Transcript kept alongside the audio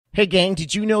Hey gang,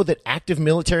 did you know that active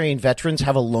military and veterans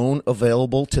have a loan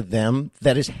available to them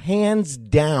that is hands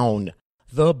down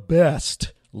the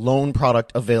best loan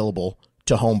product available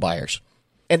to home buyers?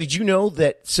 And did you know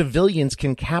that civilians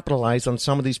can capitalize on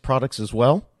some of these products as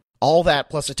well? All that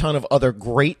plus a ton of other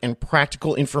great and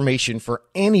practical information for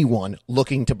anyone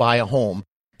looking to buy a home,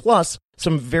 plus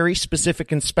some very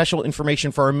specific and special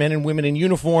information for our men and women in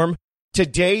uniform.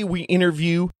 Today we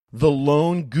interview the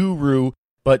loan guru,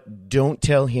 but don't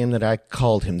tell him that I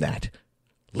called him that.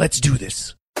 Let's do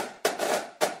this.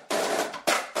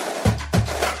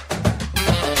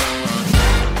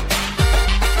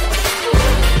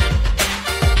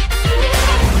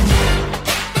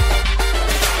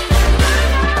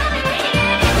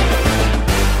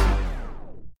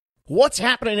 What's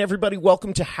happening, everybody?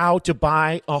 Welcome to How to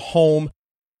Buy a Home,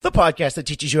 the podcast that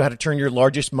teaches you how to turn your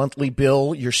largest monthly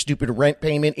bill, your stupid rent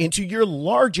payment, into your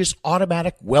largest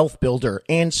automatic wealth builder,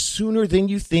 and sooner than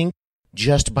you think,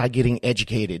 just by getting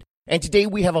educated. And today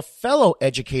we have a fellow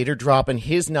educator dropping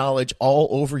his knowledge all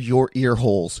over your ear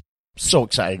holes. So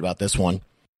excited about this one.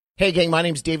 Hey gang, my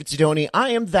name's David Sidoni. I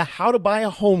am the How to Buy a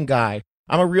Home guy.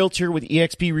 I'm a realtor with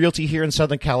eXp Realty here in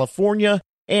Southern California,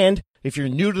 and if you're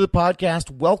new to the podcast,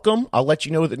 welcome. I'll let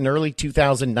you know that in early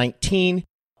 2019,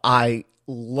 I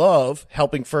love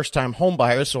helping first-time home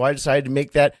buyers, so I decided to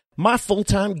make that my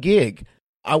full-time gig.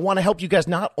 I want to help you guys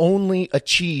not only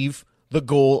achieve the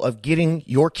goal of getting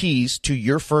your keys to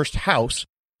your first house,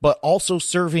 but also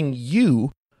serving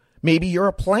you. Maybe you're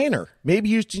a planner. Maybe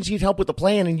you just need help with the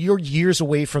plan and you're years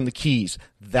away from the keys.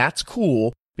 That's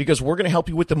cool, because we're going to help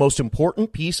you with the most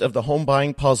important piece of the home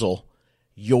buying puzzle,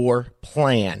 your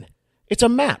plan. It's a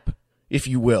map, if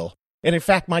you will. And in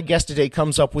fact, my guest today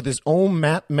comes up with his own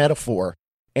map metaphor,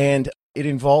 and it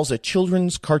involves a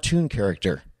children's cartoon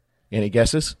character. Any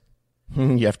guesses?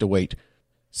 You have to wait.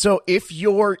 So if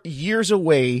you're years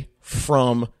away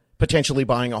from potentially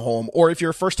buying a home, or if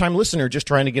you're a first-time listener just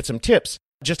trying to get some tips,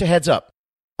 just a heads up,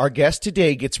 our guest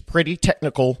today gets pretty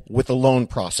technical with the loan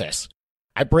process.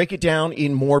 I break it down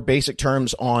in more basic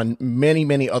terms on many,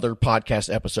 many other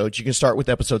podcast episodes. You can start with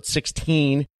episode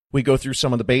 16. We go through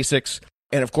some of the basics.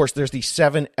 And of course, there's the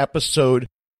 7-episode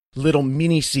little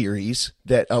mini-series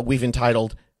that we've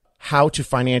entitled How to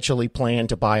Financially Plan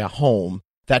to Buy a Home.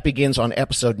 That begins on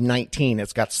episode 19.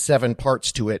 It's got 7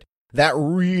 parts to it. That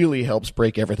really helps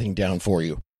break everything down for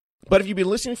you. But if you've been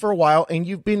listening for a while and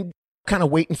you've been kind of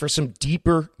waiting for some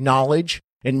deeper knowledge,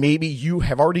 and maybe you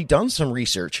have already done some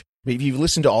research, maybe you've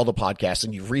listened to all the podcasts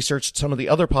and you've researched some of the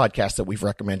other podcasts that we've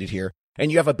recommended here,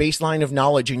 and you have a baseline of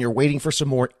knowledge and you're waiting for some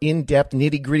more in-depth,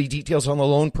 nitty-gritty details on the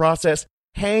loan process,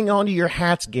 hang on to your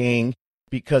hats, gang,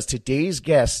 because today's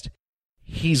guest,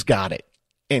 he's got it.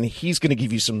 And he's going to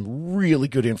give you some really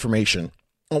good information.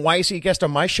 And why is he a guest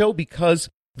on my show? Because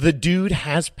the dude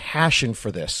has passion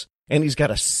for this. And he's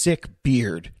got a sick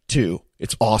beard, too.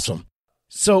 It's awesome.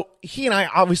 So he and I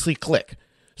obviously click.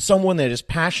 Someone that is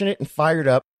passionate and fired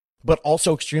up, but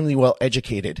also extremely well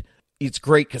educated. It's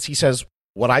great because he says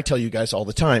what I tell you guys all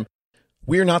the time.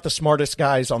 We're not the smartest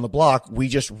guys on the block. We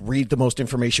just read the most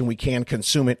information we can,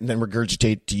 consume it, and then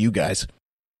regurgitate it to you guys.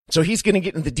 So he's going to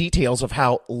get into the details of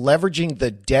how leveraging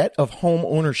the debt of home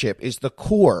ownership is the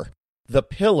core, the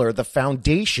pillar, the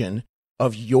foundation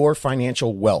of your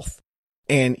financial wealth.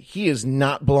 And he is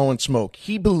not blowing smoke.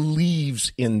 He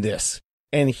believes in this.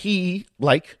 And he,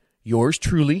 like yours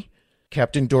truly,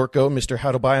 Captain Dorco, Mr.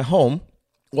 How to Buy a Home,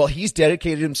 well, he's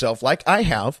dedicated himself, like I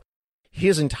have,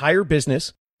 his entire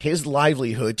business, his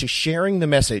livelihood to sharing the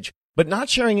message, but not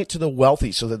sharing it to the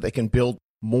wealthy so that they can build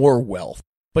more wealth,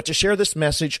 but to share this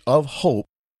message of hope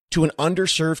to an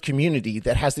underserved community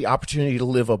that has the opportunity to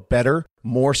live a better,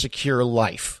 more secure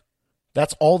life.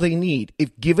 That's all they need.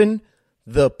 If given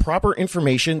the proper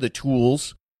information, the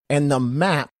tools, and the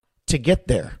map to get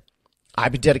there.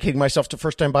 I've been dedicating myself to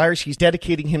first-time buyers. He's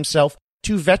dedicating himself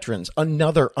to veterans,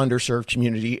 another underserved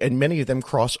community, and many of them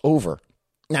cross over.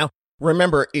 Now,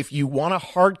 remember, if you want a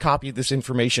hard copy of this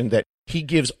information that he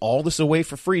gives all this away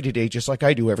for free today, just like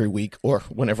I do every week, or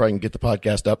whenever I can get the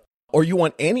podcast up, or you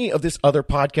want any of this other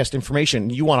podcast information,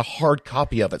 you want a hard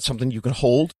copy of it, something you can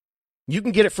hold, you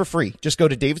can get it for free. Just go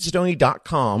to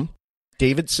davidsidoni.com,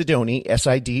 David Sidoni,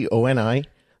 S-I-D-O-N-I.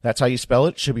 That's how you spell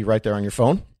it. It should be right there on your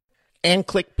phone. And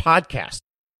click podcast.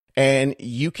 And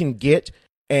you can get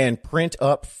and print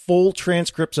up full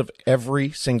transcripts of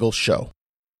every single show.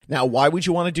 Now, why would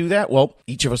you want to do that? Well,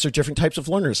 each of us are different types of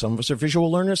learners. Some of us are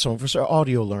visual learners. Some of us are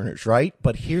audio learners, right?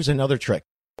 But here's another trick.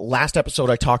 Last episode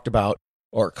I talked about,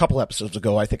 or a couple episodes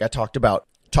ago, I think I talked about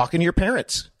talking to your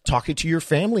parents, talking to your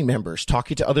family members,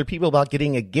 talking to other people about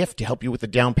getting a gift to help you with the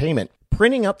down payment.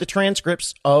 Printing up the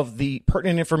transcripts of the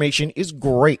pertinent information is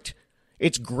great.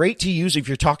 It's great to use if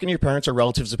you're talking to your parents or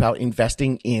relatives about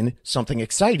investing in something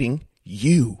exciting,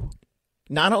 you.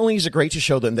 Not only is it great to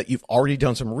show them that you've already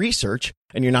done some research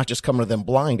and you're not just coming to them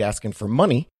blind asking for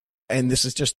money, and this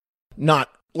is just not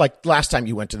like last time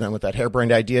you went to them with that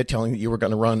harebrained idea telling that you were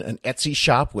going to run an Etsy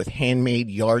shop with handmade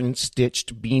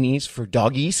yarn-stitched beanies for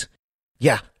doggies.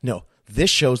 Yeah, no, this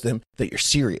shows them that you're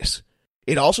serious.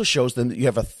 It also shows them that you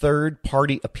have a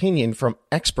third-party opinion from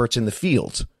experts in the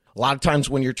fields. A lot of times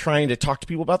when you're trying to talk to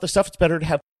people about this stuff, it's better to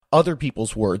have other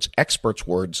people's words, experts'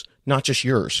 words, not just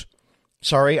yours.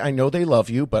 Sorry, I know they love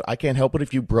you, but I can't help it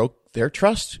if you broke their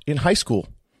trust in high school.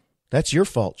 That's your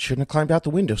fault. Shouldn't have climbed out the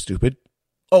window, stupid.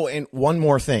 Oh, and one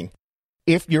more thing.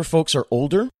 If your folks are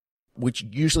older, which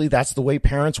usually that's the way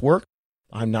parents work,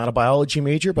 I'm not a biology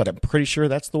major, but I'm pretty sure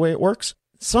that's the way it works.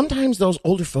 Sometimes those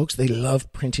older folks, they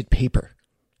love printed paper.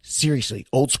 Seriously,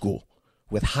 old school,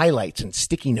 with highlights and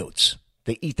sticky notes.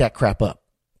 They eat that crap up.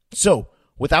 So,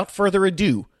 without further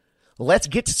ado, let's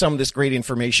get to some of this great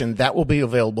information that will be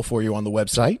available for you on the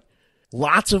website.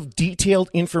 Lots of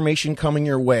detailed information coming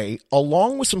your way,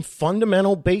 along with some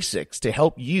fundamental basics to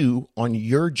help you on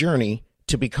your journey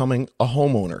to becoming a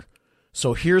homeowner.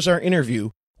 So here's our interview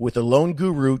with the loan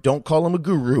guru, don't call him a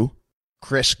guru,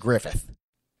 Chris Griffith.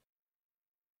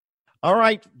 All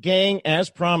right, gang, as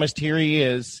promised, here he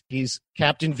is. He's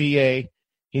Captain VA.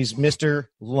 He's Mr.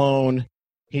 Loan.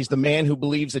 He's the man who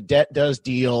believes that debt does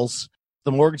deals,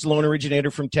 the mortgage loan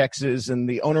originator from Texas, and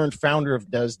the owner and founder of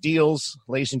Does Deals.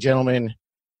 Ladies and gentlemen,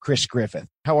 Chris Griffith.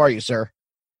 How are you, sir?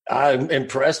 I'm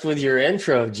impressed with your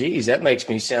intro. Geez, that makes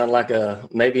me sound like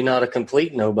maybe not a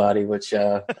complete nobody, which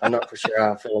I'm not for sure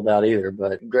how I feel about either.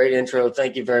 But great intro.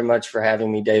 Thank you very much for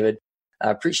having me, David. I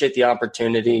appreciate the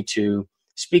opportunity to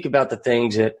speak about the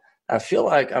things that I feel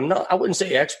like I wouldn't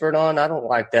say expert on. I don't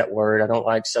like that word. I don't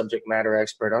like subject matter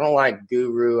expert. I don't like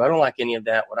guru. I don't like any of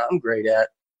that. What I'm great at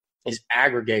is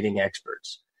aggregating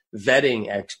experts, vetting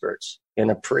experts in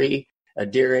a pre, a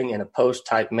during, and a post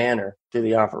type manner through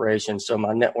the operation. So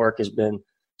my network has been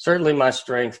certainly my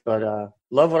strength, but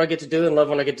love what I get to do and love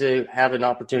when I get to have an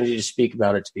opportunity to speak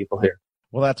about it to people here.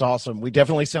 Well, that's awesome. We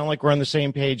definitely sound like we're on the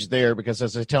same page there because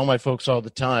as I tell my folks all the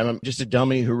time, I'm just a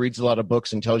dummy who reads a lot of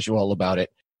books and tells you all about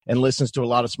it and listens to a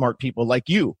lot of smart people like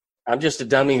you. I'm just a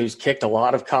dummy who's kicked a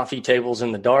lot of coffee tables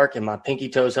in the dark, and my pinky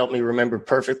toes help me remember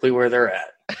perfectly where they're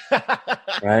at.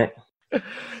 Right?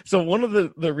 So one of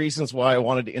the reasons why I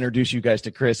wanted to introduce you guys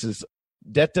to Chris is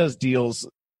Debt Does Deals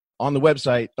on the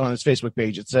website, on his Facebook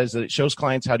page. It says that it shows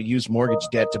clients how to use mortgage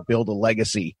debt to build a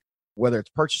legacy, whether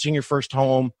it's purchasing your first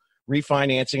home,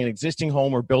 refinancing an existing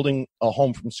home, or building a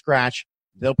home from scratch.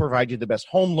 They'll provide you the best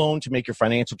home loan to make your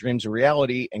financial dreams a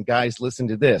reality. And guys, listen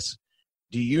to this.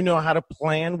 Do you know how to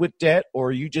plan with debt, or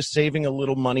are you just saving a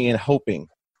little money and hoping?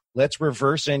 Let's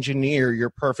reverse engineer your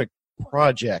perfect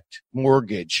project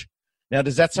mortgage. Now,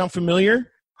 does that sound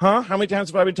familiar? Huh? How many times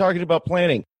have I been talking about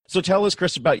planning? So tell us,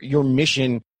 Chris, about your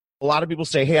mission. A lot of people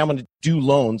say, hey, I'm going to do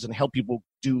loans and help people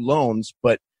do loans,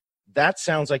 but that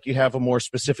sounds like you have a more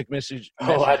specific message.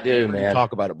 Oh, I do, man.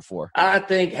 Talk about it before. I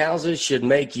think houses should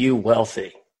make you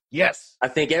wealthy. Yes. I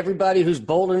think everybody who's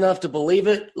bold enough to believe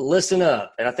it, listen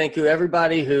up. And I think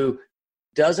everybody who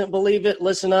doesn't believe it,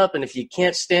 listen up. And if you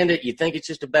can't stand it, you think it's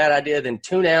just a bad idea, then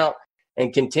tune out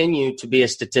and continue to be a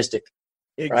statistic.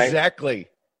 Exactly. Right?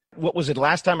 What was it?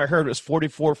 Last time I heard it was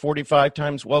 44, 45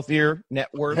 times wealthier net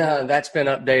worth. That's been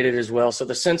updated as well. So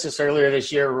the census earlier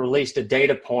this year released a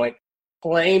data point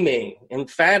claiming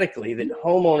emphatically that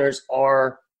homeowners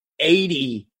are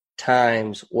 80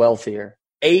 times wealthier,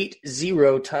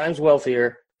 80 times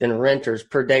wealthier than renters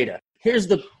per data. Here's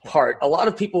the part. A lot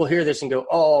of people hear this and go,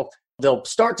 oh, they'll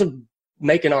start to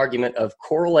make an argument of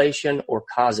correlation or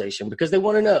causation because they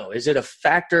want to know, is it a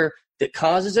factor that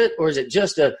causes it, or is it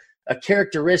just a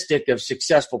characteristic of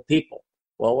successful people?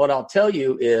 Well, what I'll tell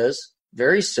you is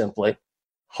very simply,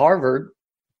 Harvard,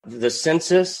 the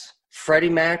census, Freddie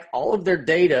Mac, all of their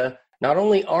data not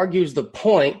only argues the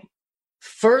point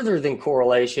further than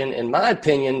correlation. In my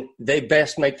opinion, they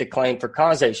best make the claim for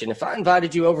causation. If I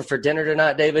invited you over for dinner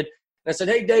tonight, David, and I said,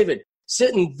 hey, David,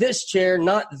 sit in this chair,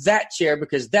 not that chair,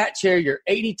 because that chair, you're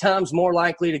 80 times more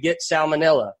likely to get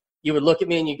salmonella. You would look at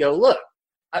me and you go, look,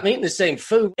 I'm eating the same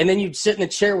food. And then you'd sit in a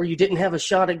chair where you didn't have a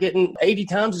shot at getting 80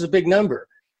 times is a big number.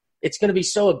 It's going to be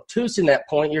so obtuse in that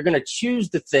point. You're going to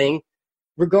choose the thing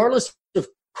regardless of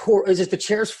is it the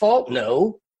chair's fault?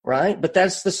 No, right? But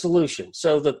that's the solution.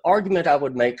 So the argument I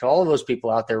would make to all of those people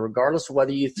out there, regardless of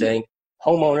whether you think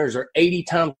homeowners are 80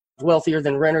 times wealthier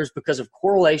than renters because of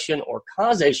correlation or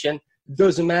causation. It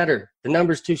doesn't matter. The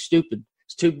number's too stupid.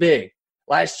 It's too big.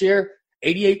 Last year,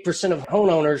 88% of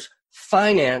homeowners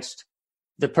financed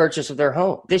the purchase of their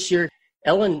home. This year,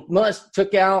 Elon Musk,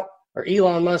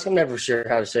 I'm never sure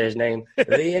how to say his name,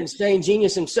 the insane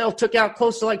genius himself took out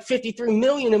close to like $53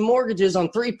 million in mortgages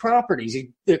on 3 properties,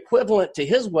 the equivalent to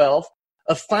his wealth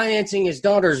of financing his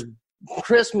daughter's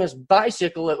Christmas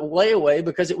bicycle at layaway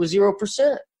because it was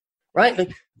 0%, right?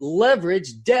 Like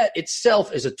leverage, debt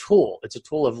itself is a tool. It's a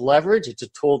tool of leverage. It's a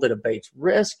tool that abates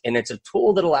risk, and it's a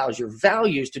tool that allows your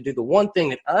values to do the one thing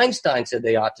that Einstein said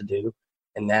they ought to do,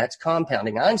 and that's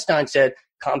compounding. Einstein said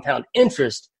compound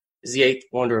interest is the 8th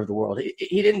wonder of the world.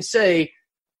 He didn't say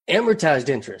amortized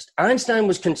interest. Einstein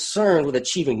was concerned with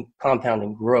achieving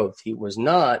compounding growth. He was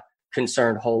not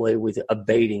concerned wholly with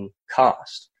abating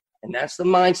cost. And that's the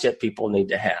mindset people need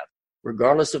to have.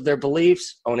 Regardless of their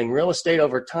beliefs, owning real estate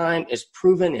over time is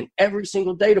proven in every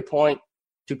single data point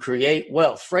to create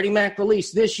wealth. Freddie Mac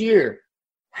released this year,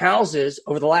 houses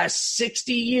over the last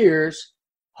 60 years,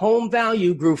 home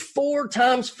value grew 4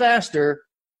 times faster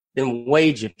than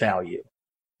wage value,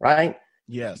 right?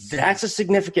 Yes. That's a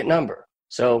significant number.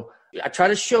 So I try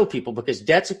to show people, because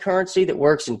debt's a currency that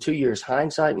works in 2 years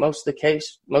hindsight most of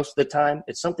the time.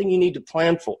 It's something you need to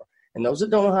plan for. And those that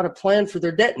don't know how to plan for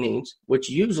their debt needs, which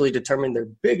usually determine their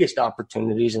biggest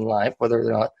opportunities in life, whether or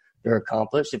not they're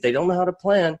accomplished, if they don't know how to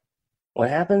plan, what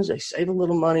happens? They save a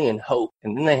little money and hope,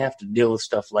 and then they have to deal with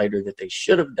stuff later that they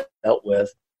should have dealt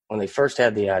with when they first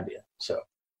had the idea. So,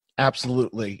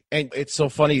 absolutely. And it's so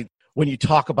funny when you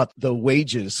talk about the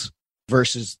wages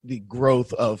versus the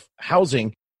growth of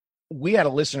housing. We had a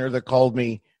listener that called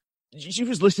me. She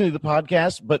was listening to the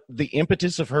podcast, but the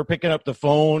impetus of her picking up the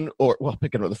phone,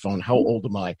 how old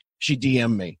am I? She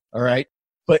DM'd me, all right?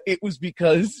 But it was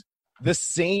because the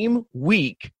same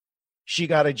week she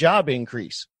got a job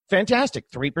increase. Fantastic,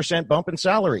 3% bump in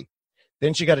salary.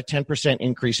 Then she got a 10%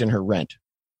 increase in her rent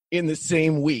in the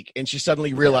same week. And she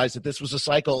suddenly realized that this was a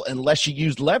cycle. Unless she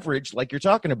used leverage, like you're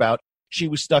talking about, she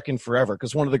was stuck in forever.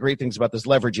 Because one of the great things about this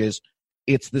leverage is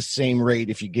it's the same rate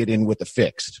if you get in with the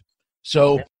fixed.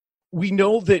 So we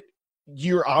know that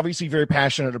you're obviously very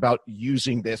passionate about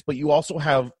using this, but you also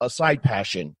have a side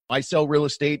passion. I sell real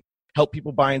estate, help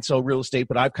people buy and sell real estate,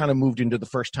 but I've kind of moved into the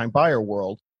first-time buyer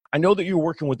world. I know that you're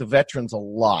working with the veterans a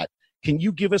lot. Can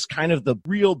you give us kind of the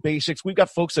real basics? We've got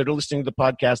folks that are listening to the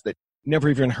podcast that never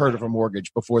even heard of a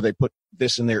mortgage before they put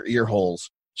this in their ear holes.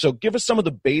 So give us some of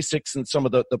the basics and some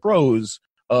of the pros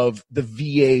of the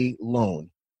VA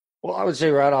loan. Well, I would say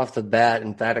right off the bat,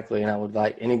 emphatically, and I would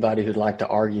invite anybody who'd like to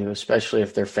argue, especially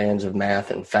if they're fans of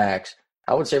math and facts,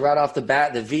 I would say right off the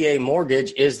bat, the VA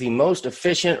mortgage is the most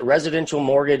efficient residential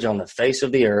mortgage on the face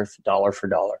of the earth, dollar for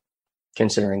dollar,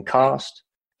 considering cost,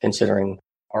 considering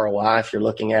ROI, if you're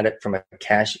looking at it from a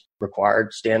cash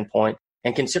required standpoint,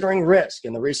 and considering risk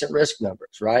and the recent risk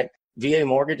numbers, right? VA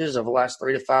mortgages over the last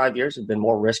 3 to 5 years have been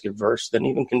more risk averse than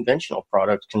even conventional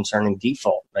products concerning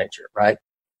default nature, right?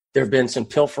 There have been some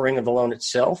pilfering of the loan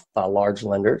itself by large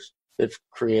lenders that have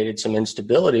created some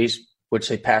instabilities, which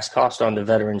they pass cost on to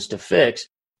veterans to fix.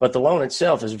 But the loan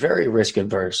itself is very risk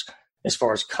adverse. As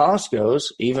far as cost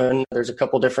goes, even there's a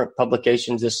couple different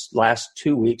publications this last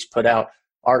 2 weeks put out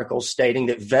articles stating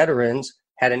that veterans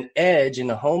had an edge in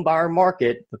the home buyer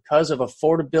market because of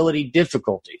affordability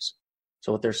difficulties.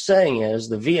 So what they're saying is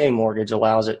the VA mortgage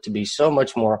allows it to be so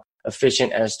much more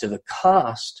efficient as to the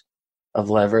cost of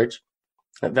leverage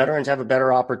that veterans have a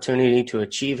better opportunity to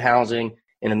achieve housing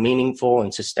in a meaningful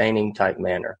and sustaining type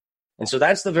manner. And so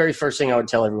that's the very first thing I would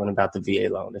tell everyone about the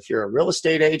VA loan. If you're a real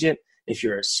estate agent, if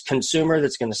you're a consumer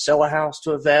that's going to sell a house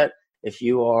to a vet, if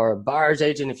you are a buyer's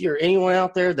agent, if you're anyone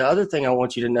out there, the other thing I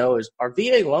want you to know is our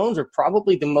VA loans are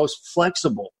probably the most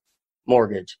flexible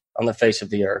mortgage on the face of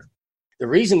the earth. The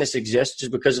reason this exists is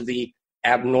because of the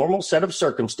abnormal set of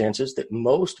circumstances that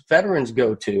most veterans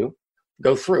go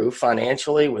through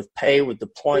financially, with pay, with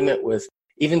deployment, with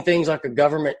even things like a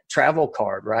government travel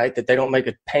card, right? That they don't make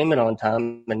a payment on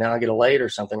time and now I get a late or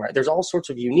something, right? There's all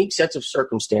sorts of unique sets of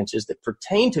circumstances that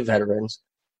pertain to veterans.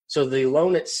 So the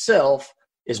loan itself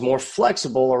is more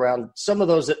flexible around some of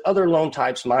those that other loan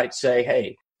types might say,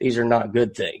 hey, these are not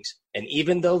good things. And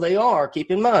even though they are,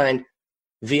 keep in mind,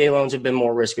 VA loans have been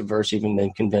more risk averse even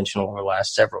than conventional over the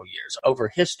last several years.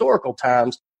 Over historical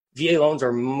times, VA loans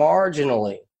are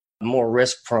marginally more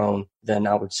risk prone than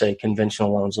I would say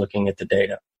conventional loans looking at the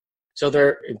data. So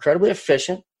they're incredibly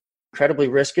efficient, incredibly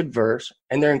risk adverse,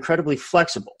 and they're incredibly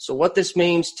flexible. So what this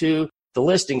means to the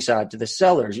listing side, to the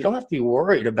sellers, you don't have to be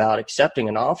worried about accepting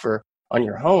an offer on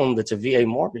your home that's a VA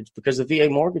mortgage, because the VA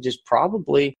mortgage is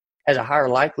probably has a higher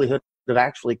likelihood of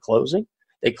actually closing.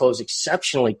 They close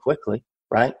exceptionally quickly,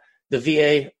 right? The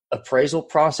VA appraisal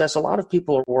process, a lot of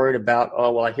people are worried about,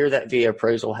 oh, well, I hear that VA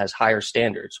appraisal has higher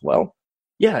standards. Well,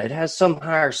 yeah, it has some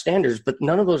higher standards, but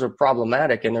none of those are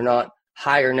problematic, and they're not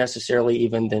higher necessarily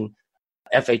even than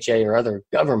FHA or other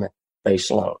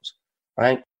government-based loans,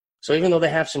 right? So even though they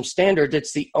have some standards,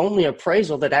 it's the only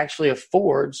appraisal that actually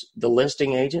affords the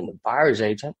listing agent, the buyer's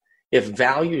agent, if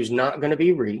value is not going to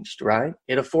be reached, right?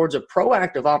 It affords a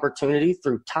proactive opportunity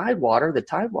through Tidewater, the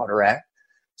Tidewater Act,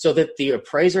 so that the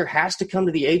appraiser has to come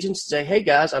to the agents and say, hey,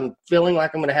 guys, I'm feeling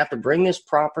like I'm going to have to bring this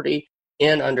property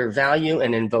in under value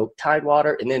and invoke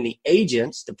Tidewater. And then the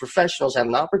agents, the professionals, have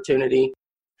an opportunity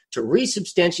to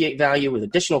resubstantiate value with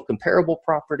additional comparable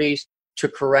properties to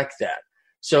correct that.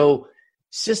 So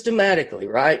systematically,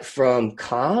 right, from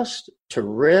cost to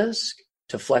risk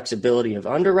to flexibility of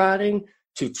underwriting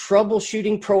to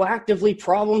troubleshooting proactively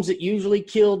problems that usually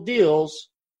kill deals,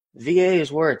 VA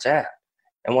is where it's at.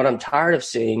 And what I'm tired of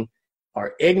seeing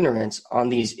are ignorance on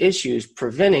these issues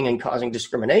preventing and causing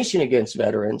discrimination against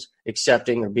veterans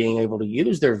accepting or being able to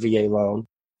use their VA loan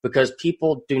because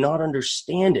people do not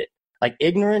understand it. Like,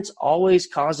 ignorance always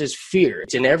causes fear.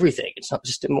 It's in everything. It's not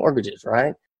just in mortgages,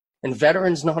 right? And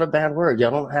veteran's not a bad word.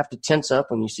 Y'all don't have to tense up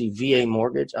when you see VA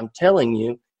mortgage. I'm telling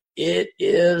you, it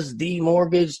is the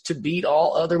mortgage to beat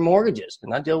all other mortgages.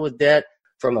 And I deal with debt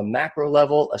from a macro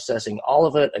level, assessing all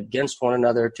of it against one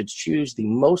another to choose the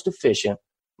most efficient,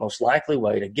 most likely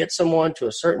way to get someone to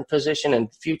a certain position in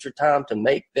future time to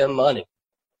make them money.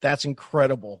 That's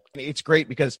incredible. It's great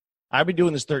because I've been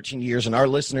doing this 13 years, and our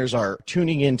listeners are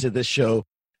tuning into this show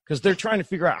because they're trying to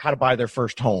figure out how to buy their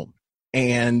first home.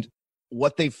 And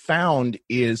what they've found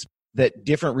is that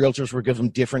different realtors will give them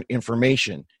different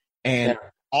information. And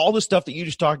all the stuff that you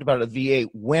just talked about at VA,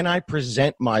 when I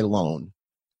present my loan,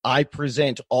 I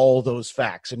present all those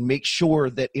facts and make sure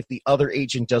that if the other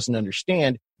agent doesn't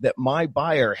understand, that my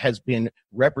buyer has been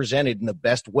represented in the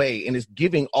best way and is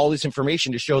giving all this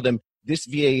information to show them this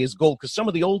VA is gold. Because some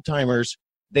of the old timers,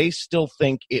 they still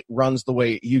think it runs the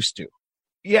way it used to.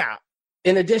 Yeah.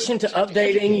 In addition to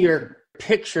updating your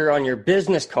picture on your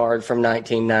business card from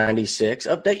 1996,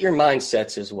 update your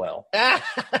mindsets as well.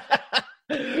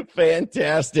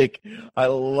 Fantastic. I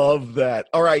love that.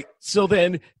 All right. So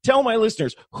then tell my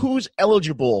listeners who's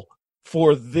eligible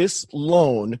for this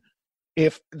loan.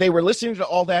 If they were listening to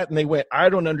all that and they went, I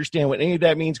don't understand what any of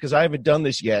that means because I haven't done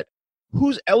this yet.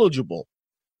 Who's eligible?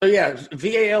 So yeah,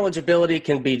 VA eligibility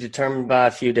can be determined by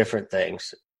a few different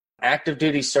things. Active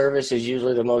duty service is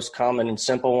usually the most common and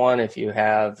simple one. If you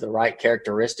have the right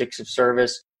characteristics of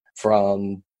service,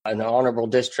 from an honorable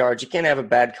discharge, you can't have a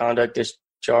bad conduct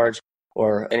discharge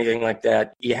or anything like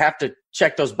that. You have to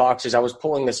check those boxes. I was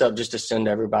pulling this up just to send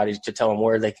everybody to tell them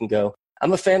where they can go.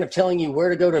 I'm a fan of telling you where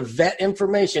to go to vet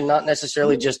information, not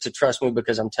necessarily just to trust me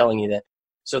because I'm telling you that.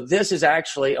 So this is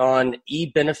actually on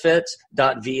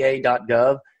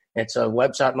ebenefits.va.gov. It's a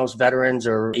website most veterans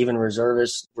or even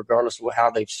reservists, regardless of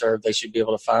how they've served, they should be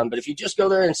able to find. But if you just go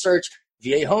there and search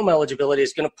VA home eligibility,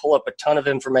 it's going to pull up a ton of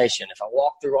information. If I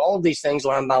walk through all of these things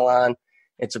line by line,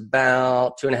 it's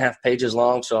about 2.5 pages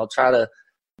long. So I'll try to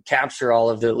capture all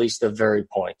of at least the very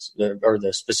points or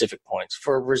the specific points.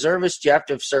 For reservists, you have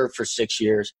to have served for 6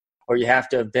 years, or you have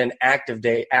to have been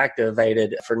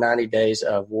activated for 90 days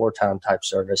of wartime type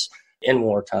service in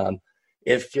wartime.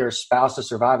 If your spouse, a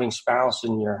surviving spouse,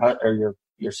 and your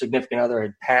significant other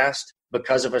had passed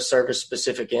because of a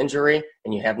service-specific injury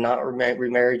and you have not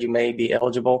remarried, you may be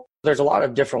eligible. There's a lot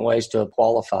of different ways to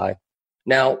qualify.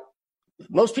 Now,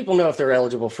 most people know if they're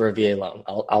eligible for a VA loan,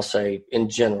 I'll say in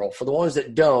general. For the ones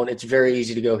that don't, it's very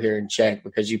easy to go here and check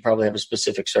because you probably have a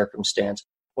specific circumstance.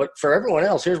 For everyone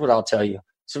else, here's what I'll tell you.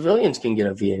 Civilians can get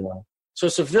a VA loan. So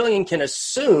a civilian can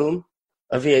assume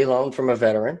a VA loan from a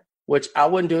veteran, which I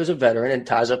wouldn't do as a veteran, and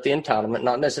ties up the entitlement.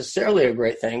 Not necessarily a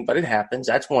great thing, but it happens.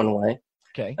 That's one way.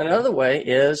 Okay. Another way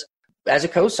is as a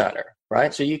cosigner,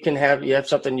 right? So you have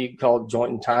something you call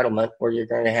joint entitlement, where you're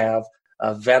going to have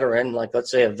a veteran, like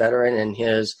let's say a veteran and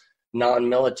his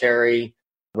non-military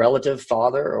relative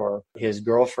father or his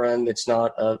girlfriend that's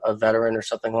not a veteran or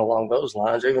something along those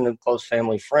lines, or even a close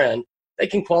family friend, they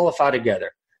can qualify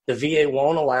together. The VA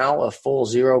won't allow a full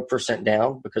 0%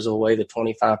 down because of the way the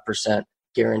 25%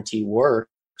 guarantee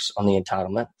works on the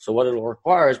entitlement. So what it'll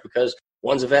require is, because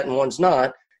one's a vet and one's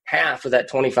not, half of that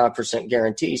 25%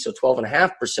 guarantee, so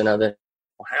 12.5% of it,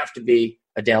 will have to be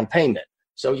a down payment.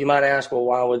 So you might ask, well,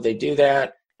 why would they do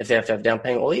that if they have to have down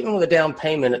payment? Well, even with a down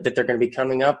payment that they're going to be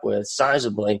coming up with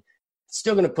sizably, it's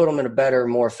still going to put them in a better,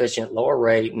 more efficient, lower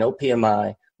rate, no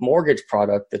PMI mortgage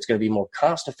product that's going to be more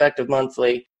cost-effective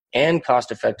monthly and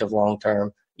cost-effective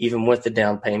long-term even with the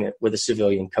down payment with a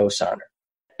civilian cosigner.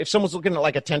 If someone's looking at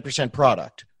like a 10%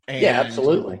 product. Yeah,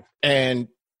 absolutely. And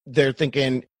they're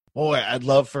thinking, boy, I'd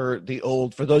love for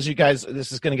those of you guys,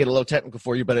 this is going to get a little technical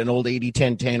for you, but an old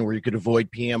 80-10-10 where you could avoid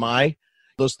PMI.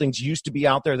 Those things used to be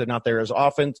out there. They're not there as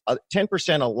often.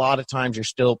 10%, a lot of times you're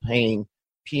still paying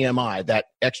PMI, that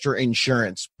extra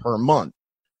insurance per month.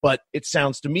 But it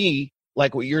sounds to me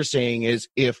like what you're saying is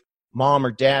if mom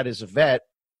or dad is a vet,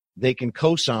 they can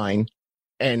co-sign,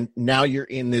 and now you're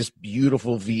in this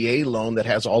beautiful VA loan that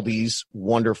has all these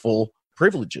wonderful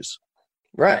privileges.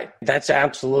 Right. That's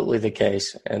absolutely the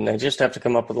case. And they just have to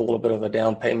come up with a little bit of a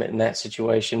down payment in that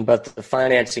situation. But the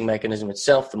financing mechanism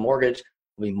itself, the mortgage,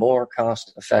 will be more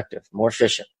cost effective, more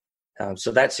efficient.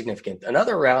 So that's significant.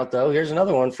 Another route, though, here's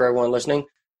another one for everyone listening.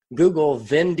 Google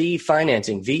VENDEE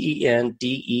financing,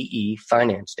 VENDEE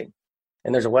financing.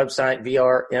 And there's a website,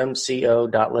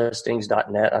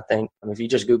 vrmco.listings.net, I think. If you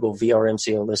just Google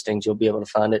VRMCO listings, you'll be able to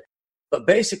find it. But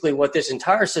basically what this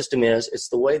entire system is, it's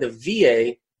the way the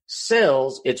VA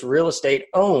sells its real estate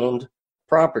owned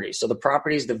properties. So the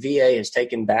properties the VA has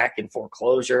taken back in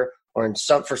foreclosure or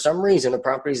for some reason, the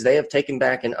properties they have taken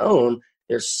back and own,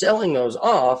 they're selling those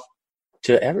off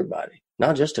to everybody,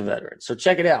 not just to veterans. So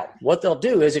check it out. What they'll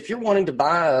do is if you're wanting to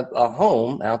buy a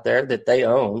home out there that they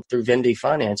own through VENDEE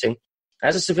financing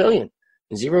as a civilian,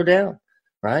 zero down,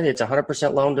 right? It's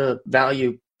 100% loan to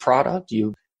value product.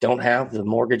 You don't have the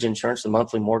mortgage insurance, the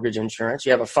monthly mortgage insurance.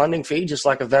 You have a funding fee just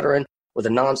like a veteran with a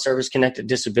non-service connected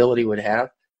disability would have,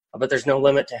 but there's no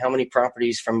limit to how many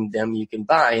properties from them you can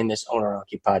buy in this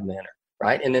owner-occupied manner,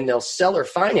 right? And then they'll seller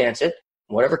finance it,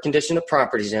 whatever condition the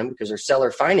property's in, because they're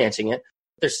seller financing it.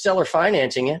 They're seller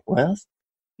financing it with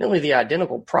nearly the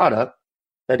identical product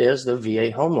that is the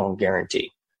VA home loan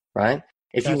guarantee, right?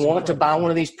 If you want to buy one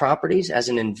of these properties as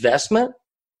an investment,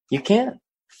 you can.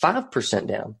 5%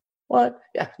 down. What?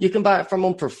 Yeah, you can buy it from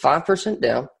them for 5%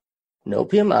 down, no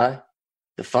PMI,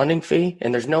 the funding fee,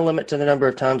 and there's no limit to the number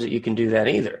of times that you can do that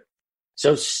either.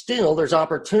 So still, there's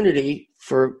opportunity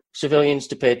for civilians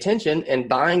to pay attention, and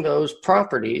buying those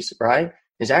properties, right,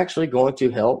 is actually going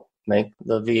to help make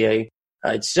the VA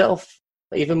itself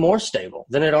even more stable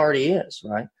than it already is,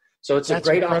 right? So it's a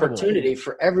great opportunity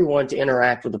for everyone to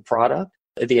interact with the product,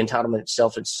 the entitlement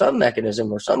itself in some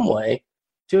mechanism or some way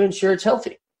to ensure it's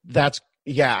healthy.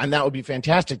 And that would be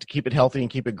fantastic to keep it healthy and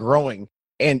keep it growing.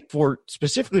 And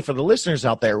specifically for the listeners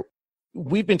out there,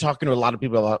 we've been talking to a lot of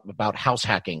people about house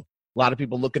hacking. A lot of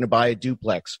people looking to buy a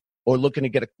duplex or looking to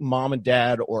get a mom and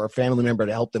dad or a family member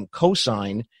to help them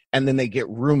co-sign, and then they get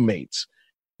roommates.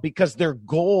 Because their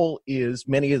goal is,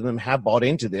 many of them have bought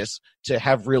into this, to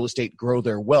have real estate grow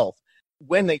their wealth.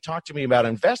 When they talk to me about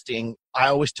investing, I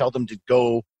always tell them to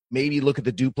go maybe look at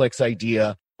the duplex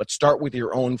idea, but start with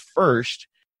your own first.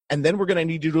 And then we're going to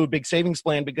need to do a big savings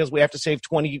plan because we have to save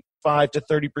 25 to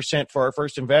 30% for our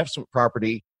first investment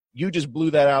property. You just blew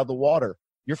that out of the water.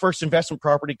 Your first investment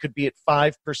property could be at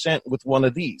 5% with one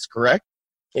of these, correct?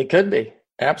 It could be.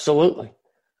 Absolutely.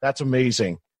 That's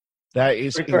amazing. That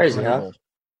is pretty crazy, incredible.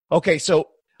 Huh? Okay, so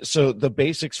the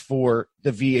basics for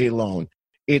the VA loan,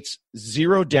 it's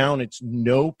zero down, it's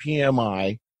no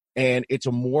PMI, and it's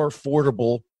a more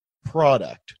affordable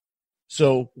product.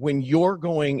 So when you're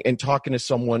going and talking to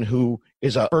someone who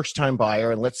is a first-time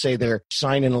buyer, and let's say they're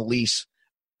signing a lease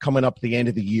coming up the end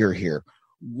of the year here,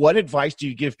 what advice do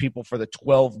you give people for the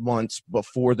 12 months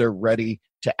before they're ready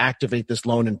to activate this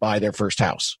loan and buy their first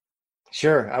house?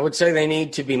 Sure. I would say they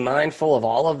need to be mindful of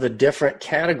all of the different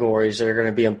categories that are going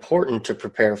to be important to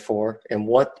prepare for and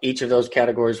what each of those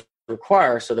categories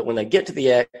require so that when they get to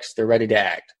the X, they're ready to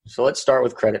act. So let's start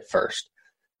with credit first.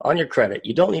 On your credit,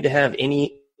 you don't need to have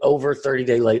any over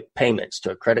 30-day late payments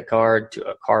to a credit card, to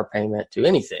a car payment, to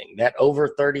anything. That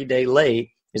over 30-day late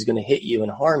is going to hit you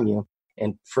and harm you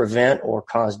and prevent or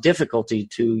cause difficulty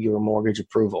to your mortgage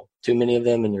approval. Too many of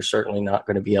them, and you're certainly not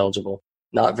going to be eligible.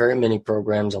 Not very many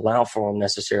programs allow for them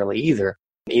necessarily either,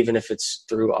 even if it's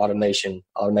through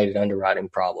automated underwriting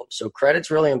problems. So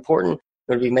credit's really important.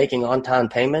 You're going to be making on-time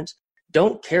payments.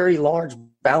 Don't carry large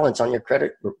balance on your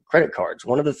credit cards.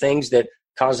 One of the things that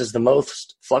causes the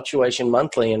most fluctuation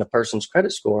monthly in a person's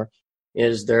credit score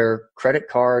is their credit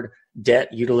card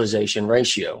debt utilization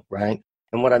ratio, right?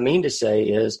 And what I mean to say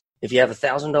is if you have a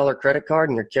 $1,000 credit card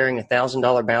and you're carrying a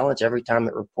 $1,000 balance every time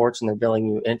it reports and they're billing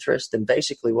you interest, then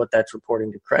basically what that's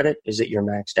reporting to credit is that you're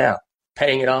maxed out.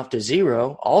 Paying it off to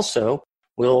zero also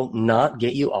will not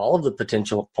get you all of the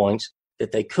potential points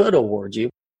that they could award you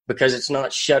because it's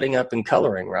not shutting up and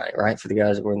coloring right, for the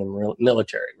guys that were in the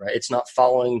military, right? It's not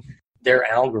following their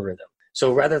algorithm.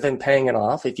 So rather than paying it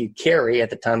off, if you carry at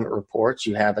the time it reports,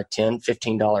 you have a $10,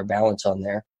 $15 balance on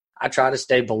there, I try to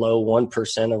stay below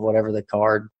 1% of whatever the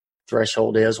card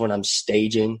threshold is when I'm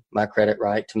staging my credit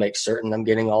right to make certain I'm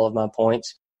getting all of my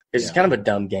points. It's kind of a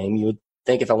dumb game. You would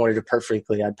think if I wanted it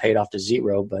perfectly, I'd pay it off to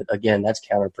zero. But again, that's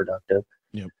counterproductive.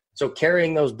 Yep. So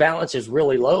carrying those balances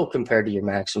really low compared to your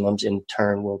maximums in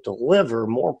turn will deliver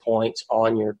more points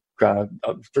on your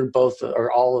through both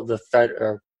or all of the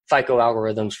FICO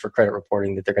algorithms for credit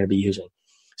reporting that they're going to be using.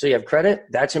 So you have credit.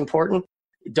 That's important.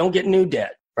 Don't get new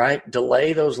debt, right?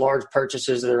 Delay those large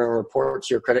purchases that are going to report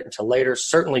to your credit until later.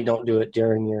 Certainly don't do it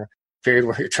during your period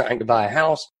where you're trying to buy a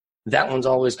house. That one's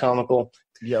always comical.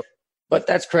 Yep. But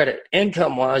that's credit.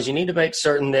 Income-wise, you need to make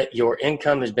certain that your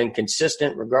income has been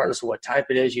consistent regardless of what type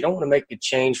it is. You don't want to make a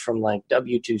change from like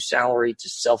W-2 salary to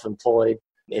self-employed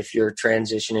if you're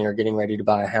transitioning or getting ready to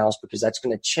buy a house, because that's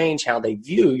going to change how they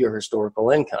view your historical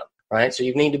income, right? So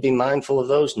you need to be mindful of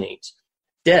those needs.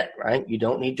 Debt, right? You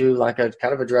don't need to, like I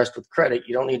kind of addressed with credit,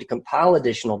 you don't need to compile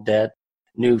additional debt,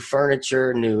 new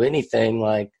furniture, new anything.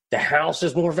 Like the house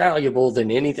is more valuable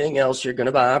than anything else you're going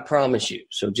to buy, I promise you.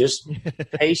 So just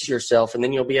pace yourself, and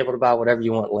then you'll be able to buy whatever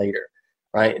you want later,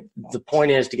 right? The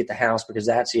point is to get the house because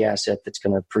that's the asset that's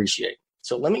going to appreciate.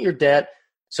 So limit your debt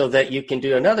so that you can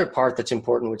do another part that's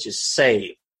important, which is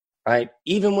save, right?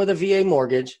 Even with a VA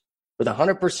mortgage, with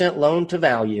 100% loan to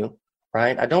value,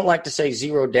 right? I don't like to say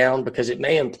zero down because it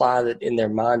may imply that in their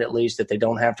mind, at least, that they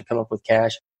don't have to come up with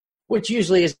cash, which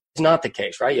usually is not the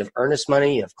case, right? You have earnest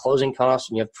money, you have closing costs,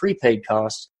 and you have prepaid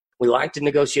costs. We like to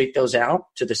negotiate those out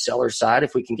to the seller's side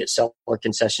if we can get seller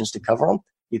concessions to cover them.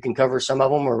 You can cover some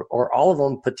of them or all of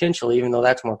them potentially, even though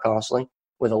that's more costly,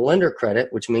 with a lender credit,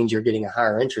 which means you're getting a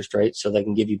higher interest rate so they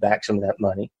can give you back some of that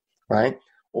money, right?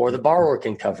 Or the borrower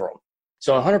can cover them.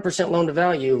 So 100% loan to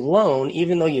value loan,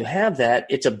 even though you have that,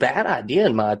 it's a bad idea,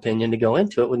 in my opinion, to go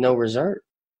into it with no reserve.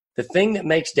 The thing that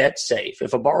makes debt safe,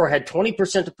 if a borrower had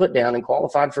 20% to put down and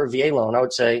qualified for a VA loan, I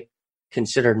would say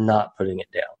consider not putting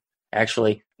it down.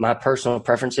 Actually, my personal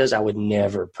preference is I would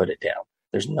never put it down.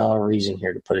 There's not a reason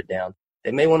here to put it down.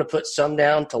 They may want to put some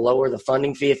down to lower the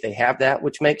funding fee if they have that,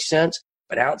 which makes sense.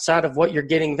 But outside of what you're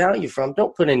getting value from,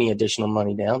 don't put any additional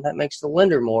money down. That makes the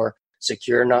lender more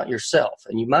secure, not yourself.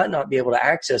 And you might not be able to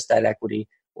access that equity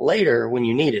later when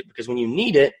you need it, because when you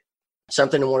need it,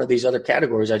 something in one of these other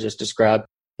categories I just described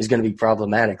is going to be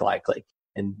problematic likely.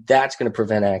 And that's going to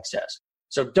prevent access.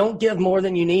 So don't give more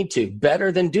than you need to.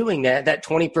 Better than doing that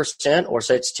 20%, or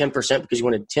say it's 10% because you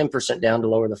wanted 10% down to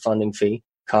lower the funding fee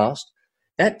cost.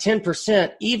 That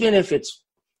 10%, even if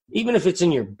it's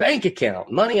in your bank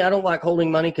account, money, I don't like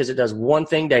holding money because it does one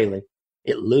thing daily.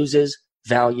 It loses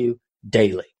value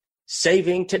daily.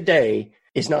 Saving today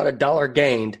is not a dollar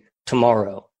gained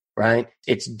tomorrow, right?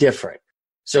 It's different.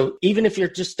 So even if you're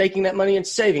just staking that money and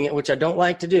saving it, which I don't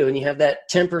like to do, and you have that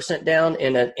 10% down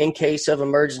in an in case of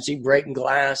emergency break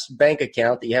glass bank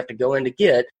account that you have to go in to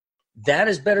get, that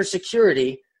is better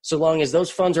security so long as those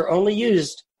funds are only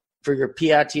used for your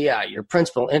PITI, your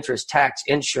principal, interest, tax,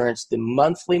 insurance, the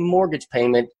monthly mortgage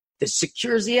payment that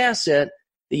secures the asset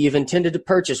that you've intended to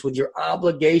purchase with your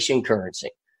obligation currency.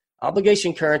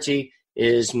 Obligation currency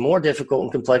is more difficult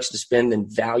and complex to spend than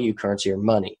value currency or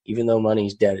money. Even though money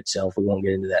is debt itself, we won't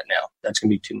get into that now. That's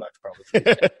going to be too much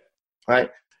probably.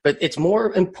 Right? But it's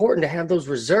more important to have those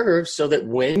reserves so that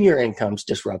when your income's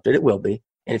disrupted, it will be.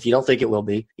 And if you don't think it will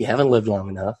be, you haven't lived long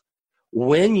enough.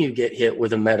 When you get hit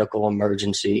with a medical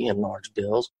emergency and large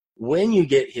bills, when you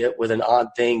get hit with an odd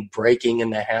thing breaking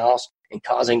in the house and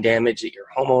causing damage that your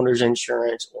homeowner's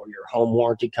insurance or your home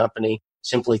warranty company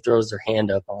simply throws their hand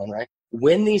up on, right?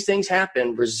 When these things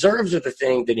happen, reserves are the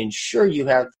thing that ensure you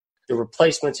have the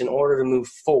replacements in order to move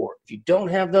forward. If you don't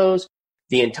have those,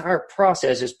 the entire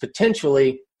process is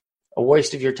potentially a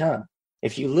waste of your time.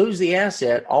 If you lose the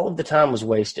asset, all of the time was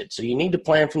wasted. So you need to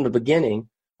plan from the beginning,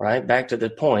 right? Back to the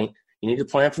point. You need to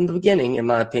plan from the beginning, in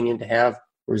my opinion, to have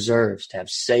reserves, to have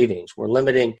savings. We're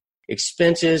limiting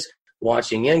expenses,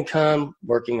 watching income,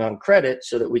 working on credit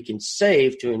so that we can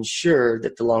save to ensure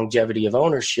that the longevity of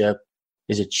ownership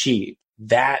is achieved.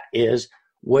 That is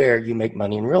where you make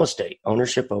money in real estate,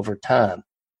 ownership over time,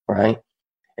 right?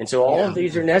 And so all of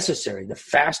these are necessary. The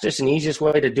fastest and easiest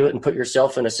way to do it and put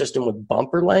yourself in a system with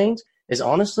bumper lanes is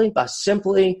honestly by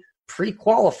simply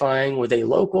pre-qualifying with a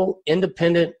local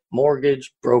independent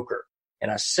mortgage broker. And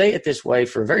I say it this way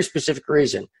for a very specific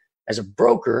reason. As a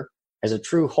broker, as a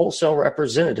true wholesale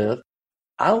representative,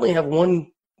 I only have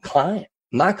one client,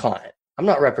 my client. I'm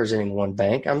not representing one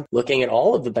bank. I'm looking at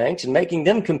all of the banks and making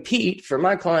them compete for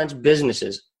my clients'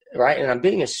 businesses, right? And I'm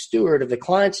being a steward of the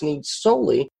client's needs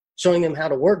solely, showing them how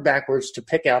to work backwards to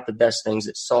pick out the best things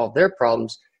that solve their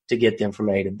problems to get them from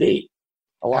A to B.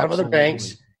 A lot of other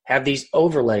banks have these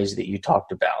overlays that you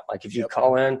talked about. Like if you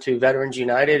call in to Veterans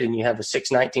United and you have a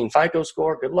 619 FICO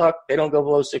score, good luck. They don't go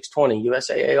below 620.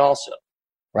 USAA also,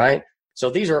 right? So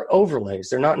these are overlays.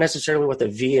 They're not necessarily what the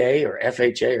VA or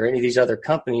FHA or any of these other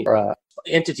company or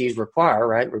entities require,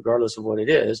 right? Regardless of what it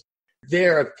is,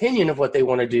 their opinion of what they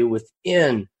want to do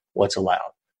within what's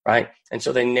allowed, right? And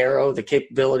so they narrow the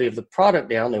capability of the product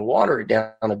down, they water it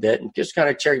down a bit, and just kind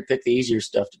of cherry pick the easier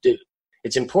stuff to do.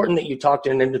 It's important that you talk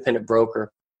to an independent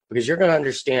broker because you're going to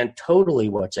understand totally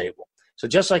what's able. So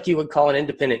just like you would call an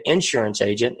independent insurance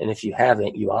agent, and if you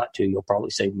haven't, you ought to, you'll probably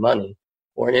save money,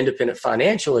 or an independent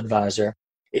financial advisor,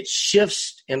 it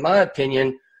shifts, in my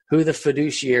opinion, who the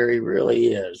fiduciary really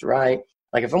is, right?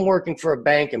 Like if I'm working for a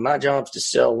bank and my job's to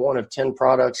sell one of 10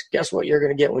 products, guess what you're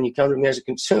going to get when you come to me as a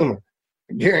consumer?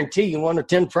 I guarantee you one of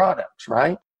 10 products,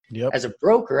 right? Yep. As a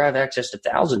broker, I have access to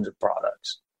thousands of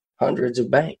products, hundreds of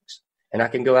banks, and I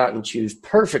can go out and choose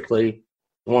perfectly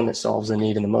the one that solves the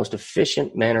need in the most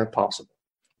efficient manner possible.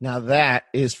 Now that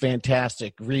is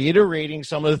fantastic. Reiterating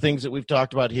some of the things that we've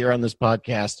talked about here on this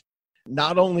podcast.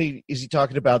 Not only is he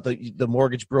talking about the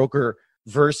mortgage broker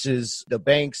versus the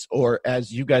banks, or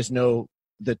as you guys know,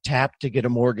 the tap to get a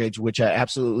mortgage, which I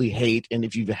absolutely hate. And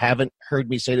if you haven't heard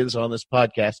me say this on this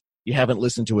podcast, you haven't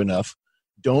listened to enough.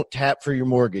 Don't tap for your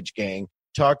mortgage, gang.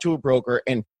 Talk to a broker.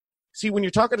 And see, when you're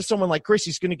talking to someone like Chris,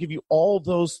 he's going to give you all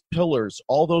those pillars,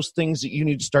 all those things that you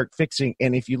need to start fixing.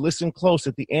 And if you listen close,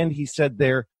 at the end, he said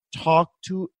there, talk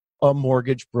to a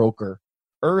mortgage broker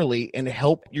early and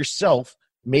help yourself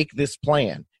make this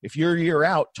plan. If you're a year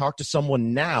out, talk to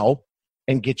someone now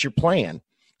and get your plan.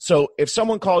 So if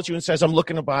someone calls you and says, I'm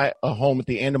looking to buy a home at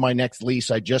the end of my next lease,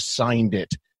 I just signed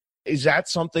it. Is that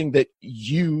something that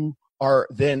you are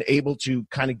then able to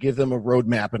kind of give them a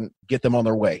roadmap and get them on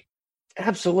their way?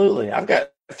 Absolutely. I've got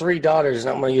 3 daughters, and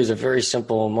I'm going to use a very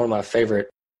simple and one of my favorite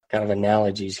kind of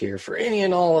analogies here for any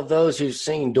and all of those who've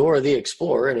seen Dora the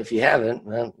Explorer. And if you haven't,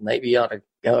 well, maybe you ought to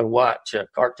go and watch a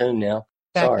cartoon now.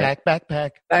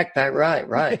 Backpack.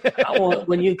 Right. I want,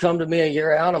 when you come to me a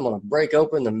year out, I'm going to break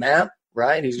open the map,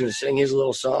 right? He's going to sing his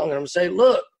little song, and I'm going to say,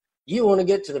 look, you want to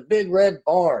get to the big red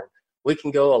barn. We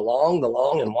can go along the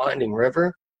long and winding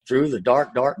river, through the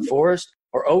dark, dark forest,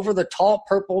 or over the tall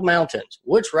purple mountains.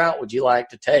 Which route would you like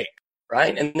to take,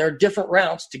 right? And there are different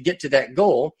routes to get to that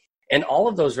goal. And all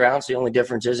of those routes, the only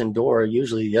difference is in Dora,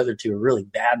 usually the other 2 are really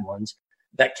bad ones.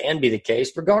 That can be the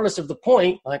case. Regardless of the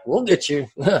point, like we'll get you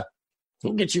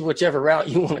whichever route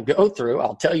you want to go through.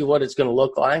 I'll tell you what it's going to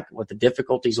look like, what the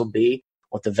difficulties will be,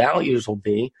 what the values will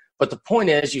be. But the point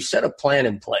is you set a plan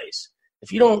in place.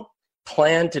 If you don't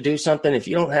plan to do something, if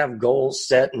you don't have goals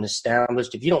set and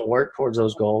established, if you don't work towards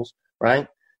those goals, right,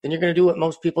 then you're going to do what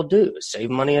most people do, is save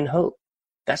money and hope.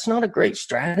 That's not a great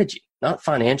strategy. Not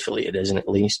financially, it isn't, at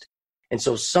least. And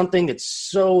so something that's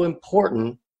so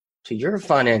important to your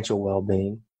financial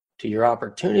well-being, to your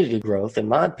opportunity growth, in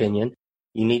my opinion,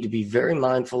 you need to be very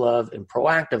mindful of and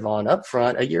proactive on up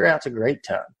front. A year out's a great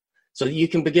time so that you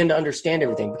can begin to understand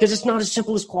everything, because it's not as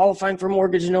simple as qualifying for a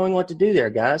mortgage and knowing what to do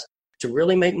there, guys. To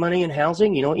really make money in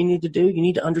housing, you know what you need to do? You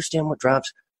need to understand what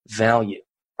drives value,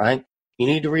 right? You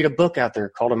need to read a book out there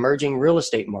called Emerging Real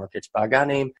Estate Markets by a guy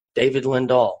named David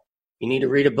Lindahl. You need to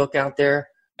read a book out there,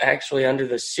 actually under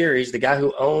the series, the guy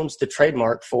who owns the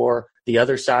trademark for The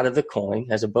Other Side of the Coin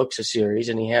has a book's a series,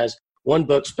 and he has one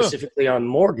book specifically on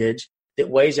mortgage that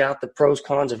weighs out the pros,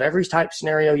 cons of every type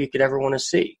scenario you could ever want to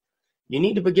see. You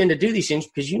need to begin to do these things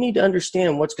because you need to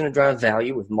understand what's going to drive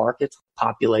value with markets, with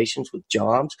populations, with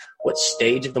jobs, what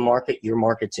stage of the market your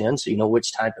market's in, so you know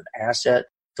which type of asset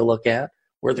to look at,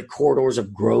 where the corridors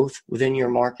of growth within your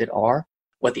market are,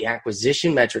 what the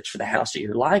acquisition metrics for the house that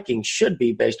you're liking should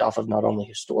be based off of not only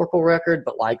historical record,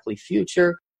 but likely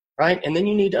future, right? And then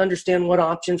you need to understand what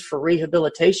options for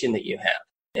rehabilitation that you have.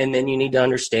 And then you need to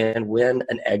understand when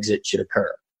an exit should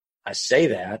occur. I say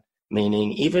that,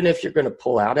 meaning even if you're going to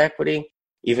pull out equity,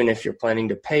 even if you're planning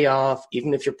to pay off,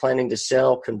 even if you're planning to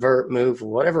sell, convert, move,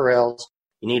 whatever else,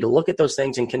 you need to look at those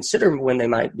things and consider when they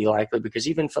might be likely, because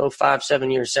even though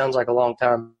 5-7 years sounds like a long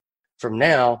time from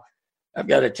now, I've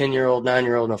got a 10-year-old,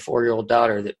 9-year-old, and a 4-year-old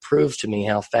daughter that proves to me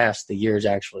how fast the years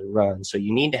actually run. So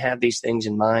you need to have these things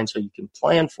in mind so you can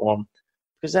plan for them,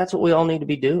 because that's what we all need to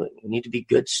be doing. We need to be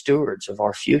good stewards of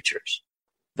our futures.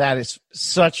 That is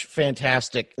such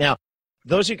fantastic. Now,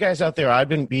 those of you guys out there, I've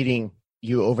been beating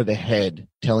you over the head,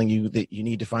 telling you that you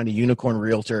need to find a unicorn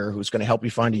realtor who's going to help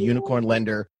you find a unicorn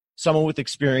lender, someone with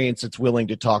experience that's willing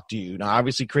to talk to you. Now,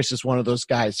 obviously, Chris is one of those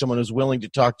guys, someone who's willing to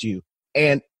talk to you.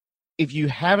 And if you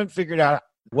haven't figured out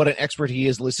what an expert he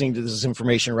is listening to this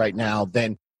information right now,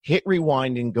 then hit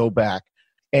rewind and go back.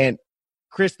 And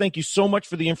Chris, thank you so much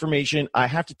for the information. I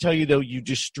have to tell you, though, you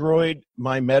destroyed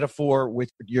my metaphor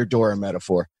with your Dora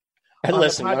metaphor. And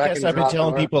listen, on the podcast, I've been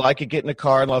telling people I could get in a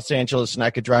car in Los Angeles and I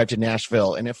could drive to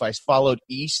Nashville. And if I followed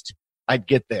east, I'd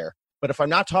get there. But if I'm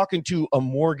not talking to a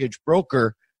mortgage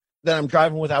broker, then I'm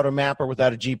driving without a map or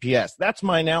without a GPS. That's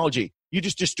my analogy. You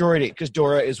just destroyed it because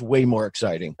Dora is way more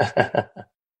exciting.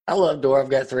 I love Dora. I've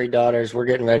got 3 daughters. We're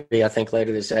getting ready, I think,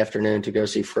 later this afternoon to go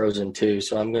see Frozen 2.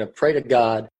 So I'm going to pray to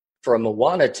God for a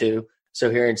Moana 2. So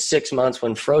here in 6 months,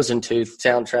 when Frozen 2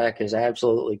 soundtrack has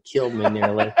absolutely killed me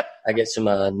nearly, I get some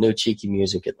new cheeky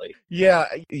music at least. Yeah,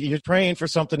 you're praying for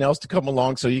something else to come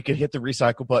along so you can hit the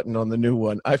recycle button on the new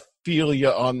one. I feel you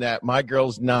on that. My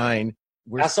girl's 9.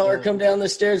 I saw her come down the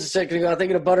stairs a second ago. I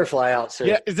think a butterfly outfit.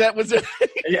 Yeah, is that was it?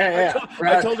 Yeah.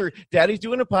 I told her, Daddy's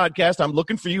doing a podcast. I'm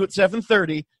looking for you at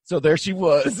 7:30. So there she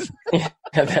was. Yeah,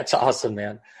 that's awesome,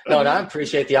 man. No, and I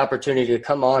appreciate the opportunity to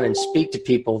come on and speak to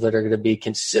people that are going to be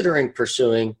considering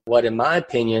pursuing what, in my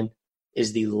opinion,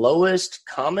 is the lowest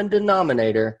common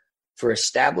denominator for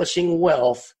establishing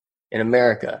wealth in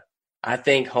America. I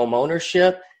think home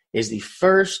ownership is the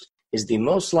first, is the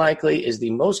most likely, is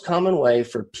the most common way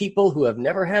for people who have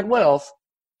never had wealth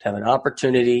to have an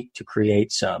opportunity to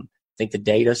create some. I think the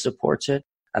data supports it.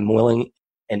 I'm willing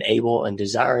and able and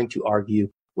desiring to argue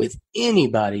with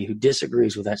anybody who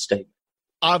disagrees with that statement.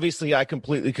 Obviously, I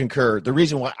completely concur. The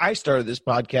reason why I started this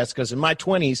podcast, because in my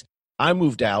 20s, I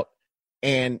moved out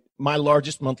and my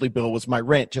largest monthly bill was my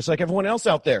rent, just like everyone else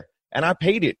out there. And I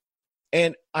paid it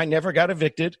and I never got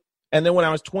evicted. And then when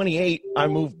I was 28, I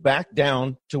moved back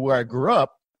down to where I grew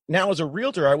up. Now, as a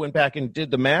realtor, I went back and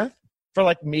did the math for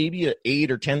like maybe an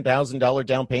 $8,000 or $10,000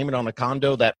 down payment on a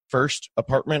condo. That first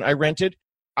apartment I rented,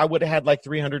 I would have had like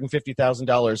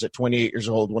 $350,000 at 28 years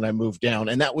old when I moved down.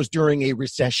 And that was during a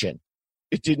recession.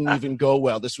 It didn't even go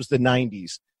well. This was the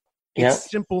 90s. It's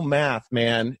simple math,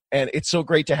 man. And it's so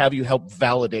great to have you help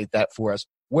validate that for us.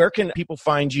 Where can people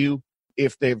find you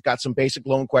if they've got some basic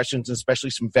loan questions, and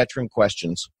especially some veteran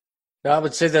questions? I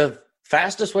would say the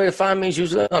fastest way to find me is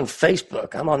usually on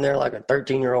Facebook. I'm on there like a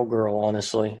 13-year-old girl,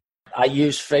 honestly. I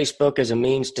use Facebook as a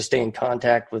means to stay in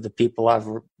contact with the people I've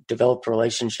developed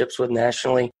relationships with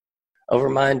nationally over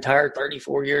my entire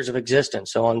 34 years of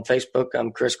existence. So on Facebook,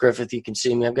 I'm Chris Griffith. You can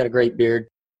see me. I've got a great beard.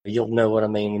 You'll know what I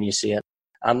mean when you see it.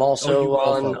 I'm also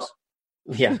I'm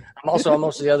also on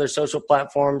most of the other social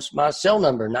platforms. My cell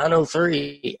number,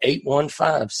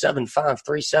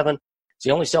 903-815-7537. It's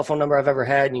the only cell phone number I've ever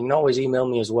had, and you can always email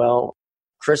me as well,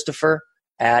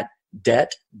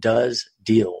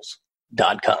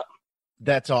 Christopher@debtdoesdeals.com.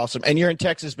 That's awesome. And you're in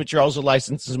Texas, but you're also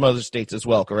licensed in some other states as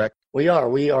well, correct? We are.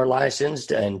 We are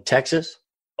licensed in Texas,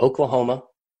 Oklahoma,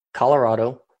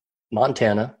 Colorado,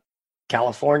 Montana,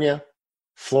 California,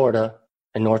 Florida,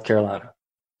 and North Carolina.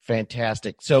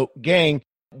 Fantastic. So, gang,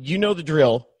 you know the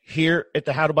drill. Here at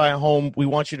the How to Buy a Home, we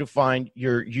want you to find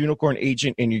your unicorn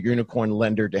agent and your unicorn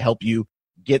lender to help you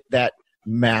get that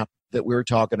map that we were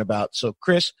talking about. So,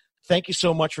 Chris, thank you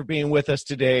so much for being with us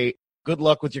today. Good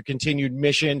luck with your continued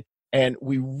mission, and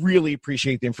we really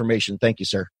appreciate the information. Thank you,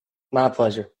 sir. My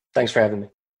pleasure. Thanks for having me.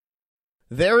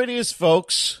 There it is,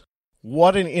 folks.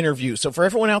 What an interview. So for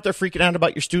everyone out there freaking out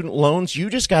about your student loans, you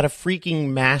just got a freaking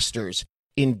master's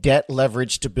in debt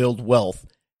leverage to build wealth,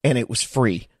 and it was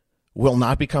free. Will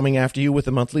not be coming after you with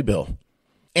a monthly bill.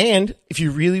 And if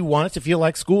you really want it to feel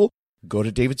like school, go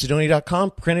to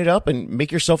davidsidoni.com, print it up, and make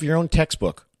yourself your own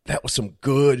textbook. That was some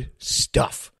good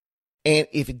stuff. And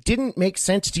if it didn't make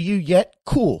sense to you yet,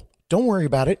 cool. Don't worry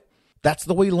about it. That's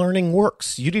the way learning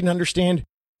works. You didn't understand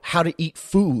how to eat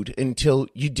food until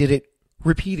you did it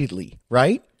repeatedly,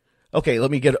 right? Okay,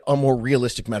 let me get a more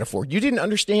realistic metaphor. You didn't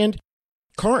understand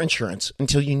car insurance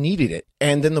until you needed it.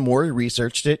 And then the more you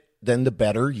researched it, then the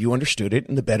better you understood it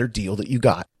and the better deal that you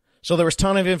got. So there was a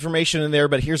ton of information in there,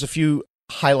 but here's a few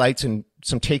highlights and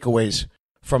some takeaways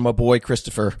from my boy,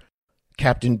 Christopher,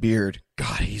 Captain Beard.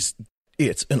 God,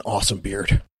 it's an awesome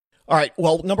beard. All right.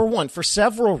 Well, number one, for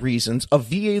several reasons, a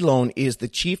VA loan is the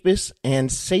cheapest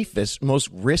and safest, most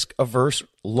risk-averse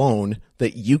loan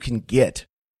that you can get.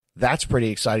 That's pretty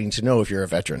exciting to know if you're a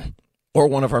veteran or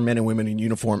one of our men and women in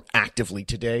uniform actively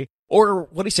today. Or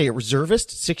what do you say, a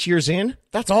reservist 6 years in?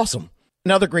 That's awesome.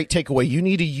 Another great takeaway, you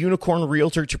need a unicorn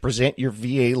realtor to present your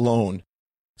VA loan.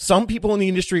 Some people in the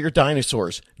industry are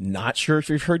dinosaurs. Not sure if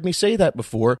you've heard me say that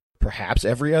before, perhaps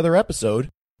every other episode,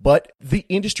 but the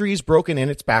industry is broken and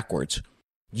it's backwards.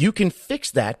 You can fix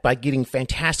that by getting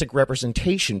fantastic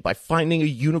representation, by finding a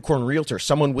unicorn realtor,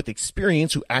 someone with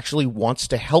experience who actually wants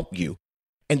to help you.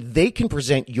 And they can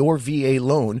present your VA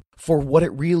loan for what it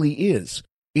really is.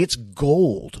 It's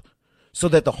gold. so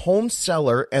that the home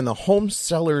seller and the home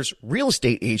seller's real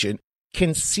estate agent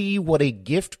can see what a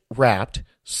gift-wrapped,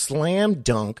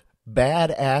 slam-dunk,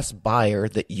 badass buyer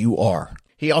that you are.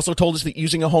 He also told us that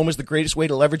using a home is the greatest way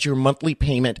to leverage your monthly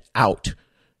payment out,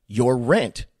 your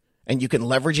rent, and you can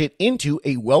leverage it into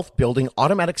a wealth-building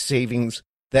automatic savings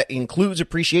that includes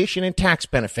appreciation and tax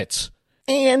benefits.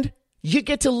 And you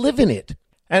get to live in it.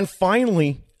 And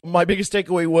finally, my biggest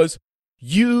takeaway was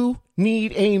you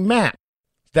need a map.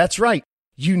 That's right.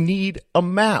 You need a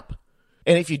map.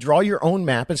 And if you draw your own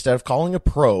map instead of calling a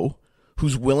pro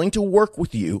who's willing to work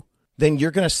with you, then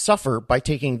you're going to suffer by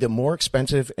taking the more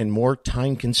expensive and more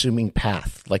time-consuming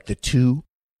path, like the 2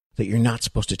 that you're not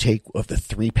supposed to take of the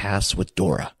 3 paths with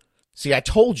Dora. See, I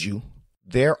told you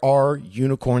there are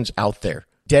unicorns out there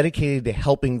dedicated to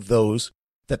helping those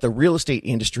that the real estate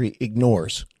industry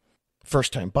ignores.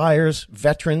 First-time buyers,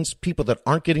 veterans, people that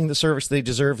aren't getting the service they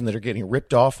deserve and that are getting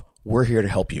ripped off, we're here to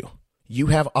help you. You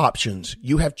have options.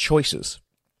 You have choices.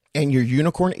 And your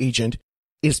unicorn agent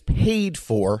is paid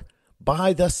for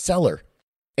by the seller.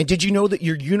 And did you know that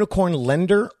your unicorn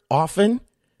lender often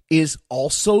is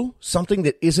also something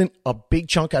that isn't a big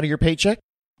chunk out of your paycheck?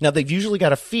 Now, they've usually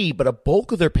got a fee, but a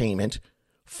bulk of their payment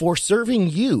for serving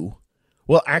you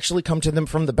will actually come to them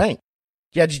from the bank.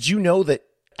 Yeah, did you know that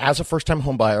as a first-time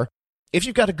home buyer, if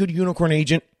you've got a good unicorn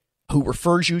agent who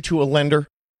refers you to a lender,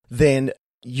 then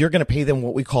you're going to pay them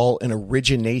what we call an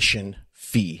origination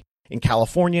fee. In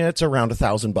California, it's around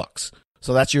 $1,000.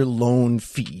 So that's your loan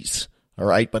fees. All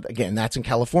right. But again, that's in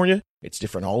California. It's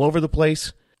different all over the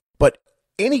place. But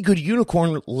any good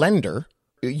unicorn lender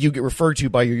you get referred to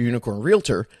by your unicorn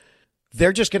realtor,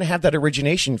 they're just going to have that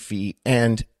origination fee.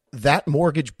 And that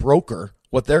mortgage broker,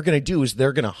 what they're going to do is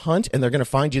they're going to hunt and they're going to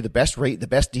find you the best rate, the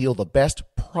best deal, the best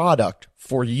product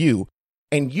for you.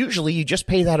 And usually you just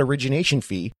pay that origination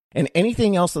fee, and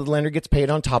anything else that the lender gets paid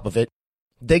on top of it,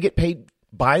 they get paid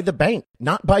by the bank,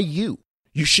 not by you.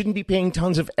 You shouldn't be paying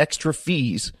tons of extra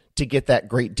fees to get that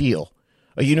great deal.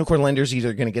 A unicorn lender is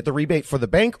either going to get the rebate for the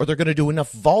bank or they're going to do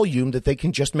enough volume that they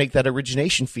can just make that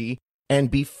origination fee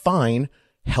and be fine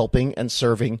helping and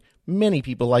serving many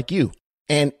people like you.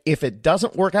 And if it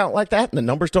doesn't work out like that and the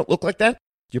numbers don't look like that,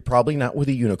 you're probably not with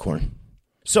a unicorn.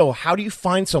 So how do you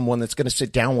find someone that's going to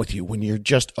sit down with you when you're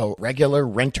just a regular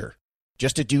renter?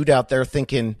 Just a dude out there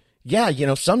thinking, yeah,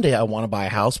 someday I want to buy a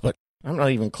house, but I'm not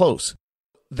even close.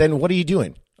 Then what are you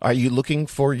doing? Are you looking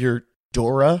for your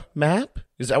Dora map?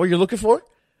 Is that what you're looking for?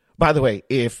 By the way,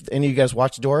 if any of you guys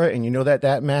watch Dora and you know that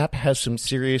that map has some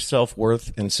serious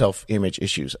self-worth and self-image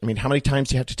issues. I mean, how many times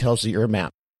do you have to tell us that you're a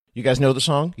map? You guys know the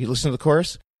song? You listen to the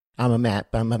chorus? I'm a map,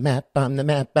 I'm a map, I'm the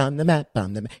map, I'm the map,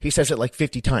 I'm the map. He says it like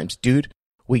 50 times. Dude,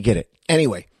 we get it.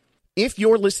 Anyway, if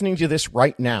you're listening to this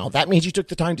right now, that means you took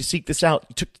the time to seek this out.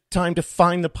 You took the time to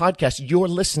find the podcast. You're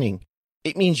listening.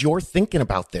 It means you're thinking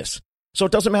about this. So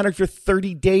it doesn't matter if you're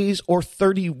 30 days or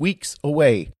 30 weeks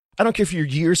away. I don't care if you're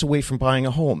years away from buying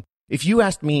a home. If you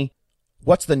asked me,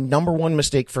 what's the number one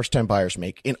mistake first-time buyers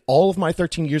make in all of my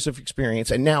 13 years of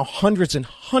experience, and now hundreds and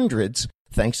hundreds,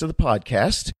 thanks to the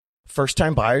podcast,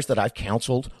 first-time buyers that I've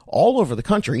counseled all over the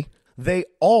country, they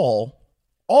all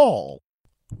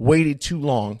waited too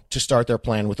long to start their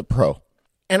plan with a pro.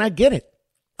 And I get it.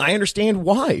 I understand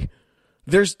why.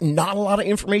 There's not a lot of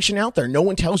information out there. No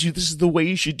one tells you this is the way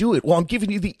you should do it. Well, I'm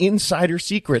giving you the insider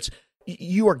secrets.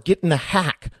 You are getting the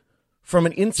hack from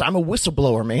an inside. I'm a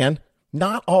whistleblower, man.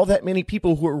 Not all that many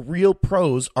people who are real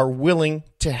pros are willing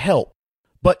to help.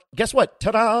 But guess what?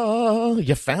 Ta-da!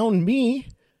 You found me,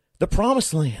 the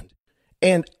promised land.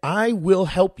 And I will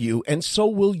help you, and so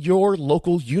will your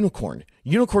local unicorn.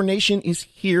 Unicorn Nation is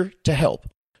here to help.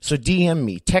 So DM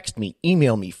me, text me,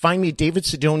 email me, find me at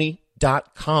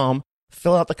davidsidoni.com,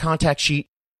 fill out the contact sheet,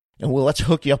 and let's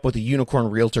hook you up with a unicorn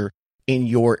realtor in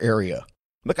your area.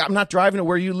 Look, I'm not driving to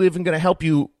where you live and going to help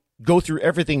you go through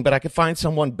everything, but I could find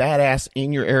someone badass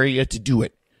in your area to do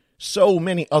it. So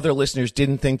many other listeners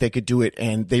didn't think they could do it,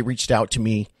 and they reached out to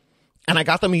me, and I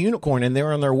got them a unicorn, and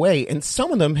they're on their way, and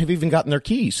some of them have even gotten their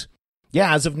keys.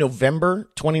 Yeah, as of November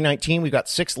 2019, we've got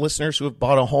 6 listeners who have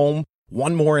bought a home,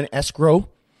 1 more in escrow.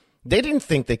 They didn't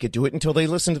think they could do it until they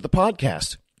listened to the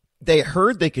podcast. They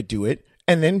heard they could do it,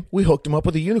 and then we hooked them up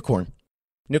with a unicorn.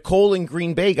 Nicole in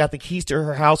Green Bay got the keys to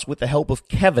her house with the help of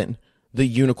Kevin, the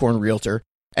unicorn realtor.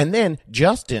 And then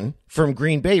Justin from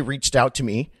Green Bay reached out to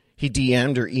me. He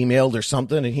DM'd or emailed or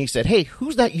something, and he said, hey,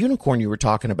 who's that unicorn you were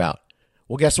talking about?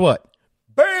 Well, guess what?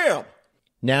 Bam!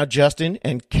 Now Justin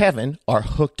and Kevin are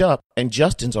hooked up, and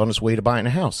Justin's on his way to buying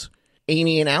a house.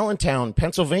 Amy in Allentown,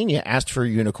 Pennsylvania, asked for a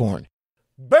unicorn.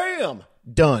 Bam!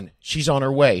 Done. She's on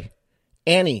her way.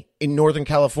 Annie in Northern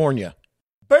California.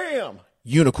 Bam!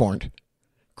 Unicorned.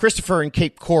 Christopher in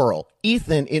Cape Coral,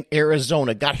 Ethan in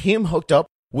Arizona, got him hooked up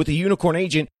with a unicorn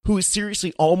agent who is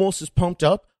seriously almost as pumped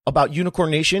up about Unicorn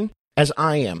Nation as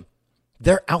I am.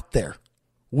 They're out there.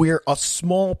 We're a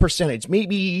small percentage,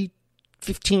 maybe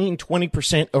 15,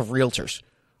 20% of realtors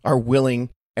are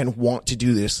willing and want to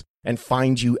do this and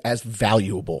find you as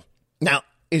valuable. Now,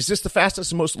 is this the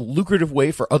fastest and most lucrative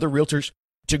way for other realtors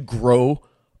to grow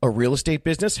a real estate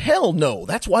business? Hell no.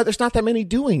 That's why there's not that many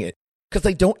doing it, because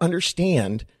they don't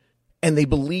understand and they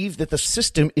believe that the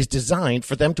system is designed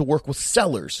for them to work with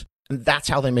sellers, and that's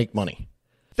how they make money.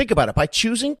 Think about it. By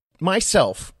choosing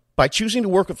to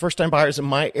work with first-time buyers in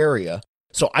my area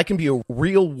so I can be a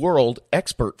real-world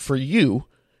expert for you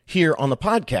here on the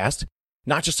podcast,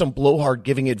 not just some blowhard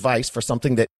giving advice for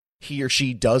something that he or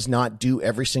she does not do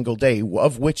every single day,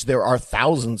 of which there are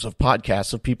thousands of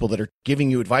podcasts of people that are giving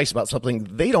you advice about something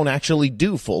they don't actually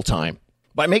do full-time.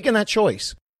 By making that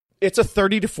choice, it's a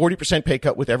 30 to 40% pay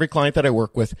cut with every client that I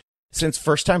work with, since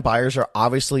first-time buyers are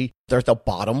obviously, they're at the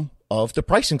bottom of the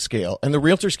pricing scale, and the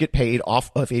realtors get paid off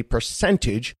of a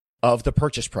percentage of the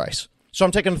purchase price. So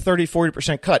I'm taking a 30,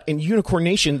 40% cut. In Unicorn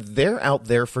Nation, they're out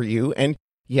there for you. And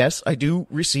yes, I do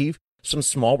receive some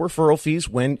small referral fees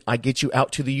when I get you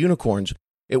out to the unicorns.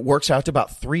 It works out to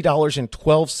about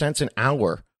 $3.12 an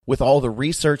hour with all the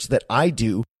research that I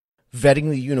do, vetting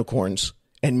the unicorns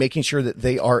and making sure that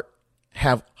they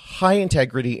have high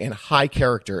integrity and high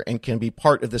character and can be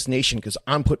part of this nation because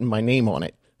I'm putting my name on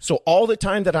it. So all the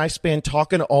time that I spend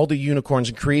talking to all the unicorns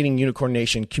and creating Unicorn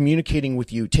Nation, communicating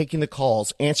with you, taking the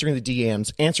calls, answering the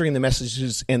DMs, answering the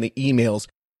messages and the emails,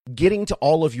 getting to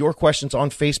all of your questions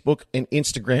on Facebook and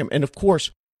Instagram, and of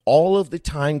course, all of the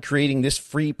time creating this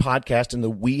free podcast in the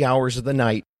wee hours of the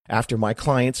night after my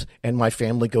clients and my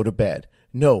family go to bed.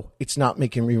 No, it's not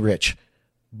making me rich,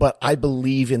 but I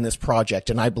believe in this project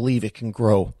and I believe it can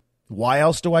grow. Why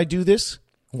else do I do this?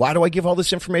 Why do I give all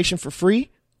this information for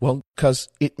free? Well, because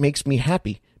it makes me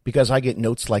happy, because I get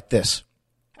notes like this.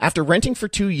 After renting for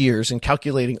 2 years and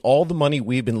calculating all the money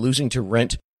we've been losing to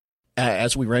rent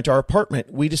as we rent our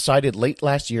apartment, we decided late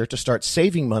last year to start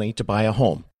saving money to buy a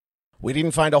home. We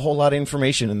didn't find a whole lot of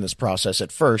information in this process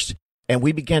at first, and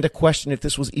we began to question if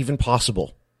this was even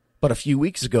possible. But a few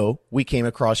weeks ago, we came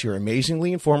across your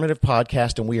amazingly informative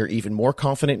podcast, and we are even more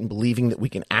confident in believing that we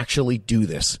can actually do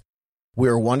this. We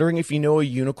are wondering if you know a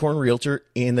unicorn realtor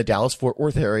in the Dallas-Fort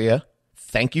Worth area.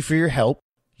 Thank you for your help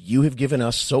you have given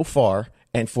us so far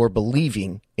and for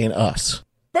believing in us.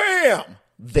 Bam!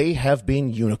 They have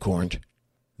been unicorned.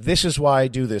 This is why I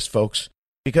do this, folks,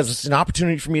 because it's an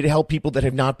opportunity for me to help people that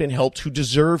have not been helped, who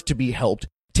deserve to be helped,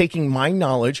 taking my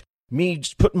knowledge, me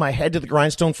just putting my head to the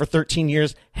grindstone for 13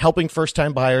 years, helping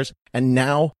first-time buyers, and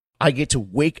now I get to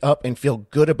wake up and feel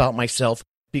good about myself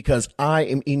because I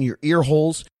am in your ear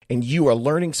holes and you are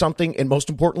learning something, and most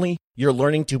importantly, you're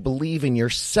learning to believe in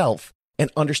yourself and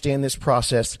understand this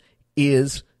process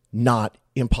is not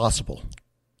impossible.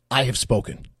 I have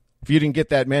spoken. If you didn't get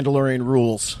that, Mandalorian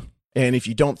rules. And if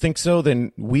you don't think so,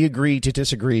 then we agree to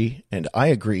disagree, and I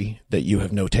agree that you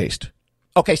have no taste.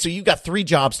 Okay, so you've got 3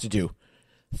 jobs to do.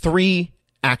 3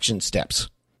 action steps.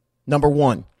 Number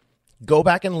 1, go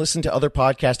back and listen to other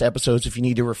podcast episodes if you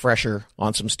need a refresher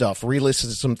on some stuff. Re-listen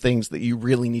to some things that you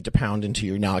really need to pound into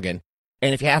your noggin.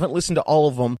 And if you haven't listened to all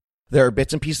of them, there are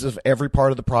bits and pieces of every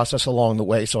part of the process along the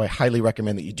way, so I highly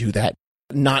recommend that you do that.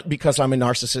 Not because I'm a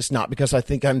narcissist, not because I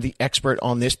think I'm the expert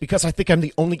on this, because I think I'm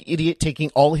the only idiot taking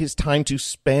all his time to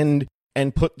spend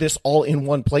and put this all in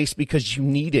one place because you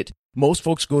need it. Most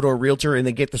folks go to a realtor and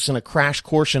they get this in a crash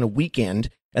course in a weekend,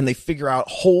 and they figure out,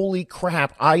 holy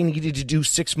crap, I needed to do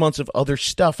 6 months of other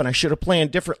stuff, and I should have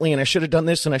planned differently, and I should have done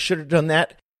this, and I should have done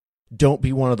that. Don't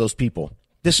be one of those people.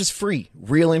 This is free,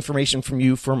 real information from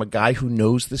you, from a guy who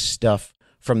knows this stuff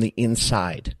from the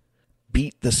inside.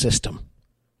 Beat the system.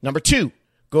 Number 2,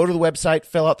 go to the website,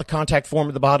 fill out the contact form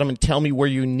at the bottom, and tell me where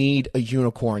you need a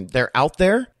unicorn. They're out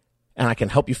there, and I can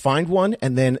help you find one,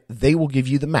 and then they will give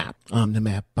you the map. I'm the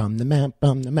map, I'm the map,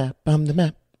 I'm the map, I'm the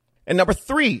map. And number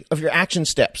 3 of your action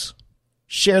steps,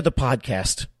 share the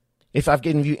podcast. If I've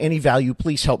given you any value,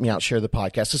 please help me out, share the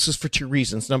podcast. This is for 2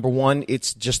 reasons. Number 1,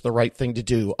 it's just the right thing to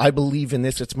do. I believe in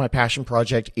this. It's my passion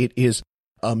project. It is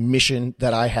a mission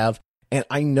that I have. And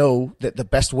I know that the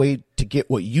best way to get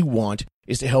what you want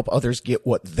is to help others get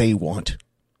what they want.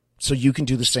 So you can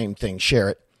do the same thing. Share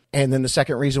it. And then the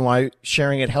second reason why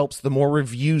sharing it helps, the more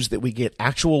reviews that we get,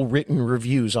 actual written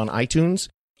reviews on iTunes,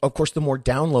 of course, the more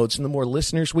downloads and the more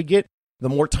listeners we get, the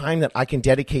more time that I can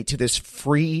dedicate to this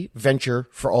free venture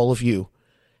for all of you,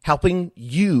 helping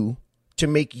you to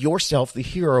make yourself the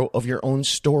hero of your own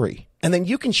story. And then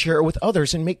you can share it with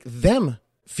others and make them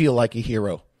feel like a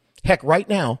hero. Heck, right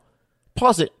now,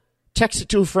 pause it, text it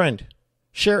to a friend,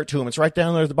 share it to them. It's right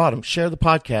down there at the bottom. Share the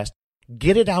podcast.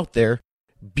 Get it out there.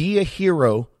 Be a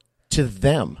hero to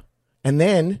them. And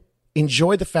then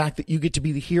enjoy the fact that you get to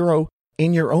be the hero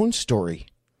in your own story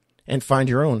and find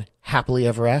your own happily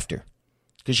ever after.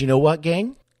 Because you know what,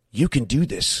 gang? You can do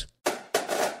this.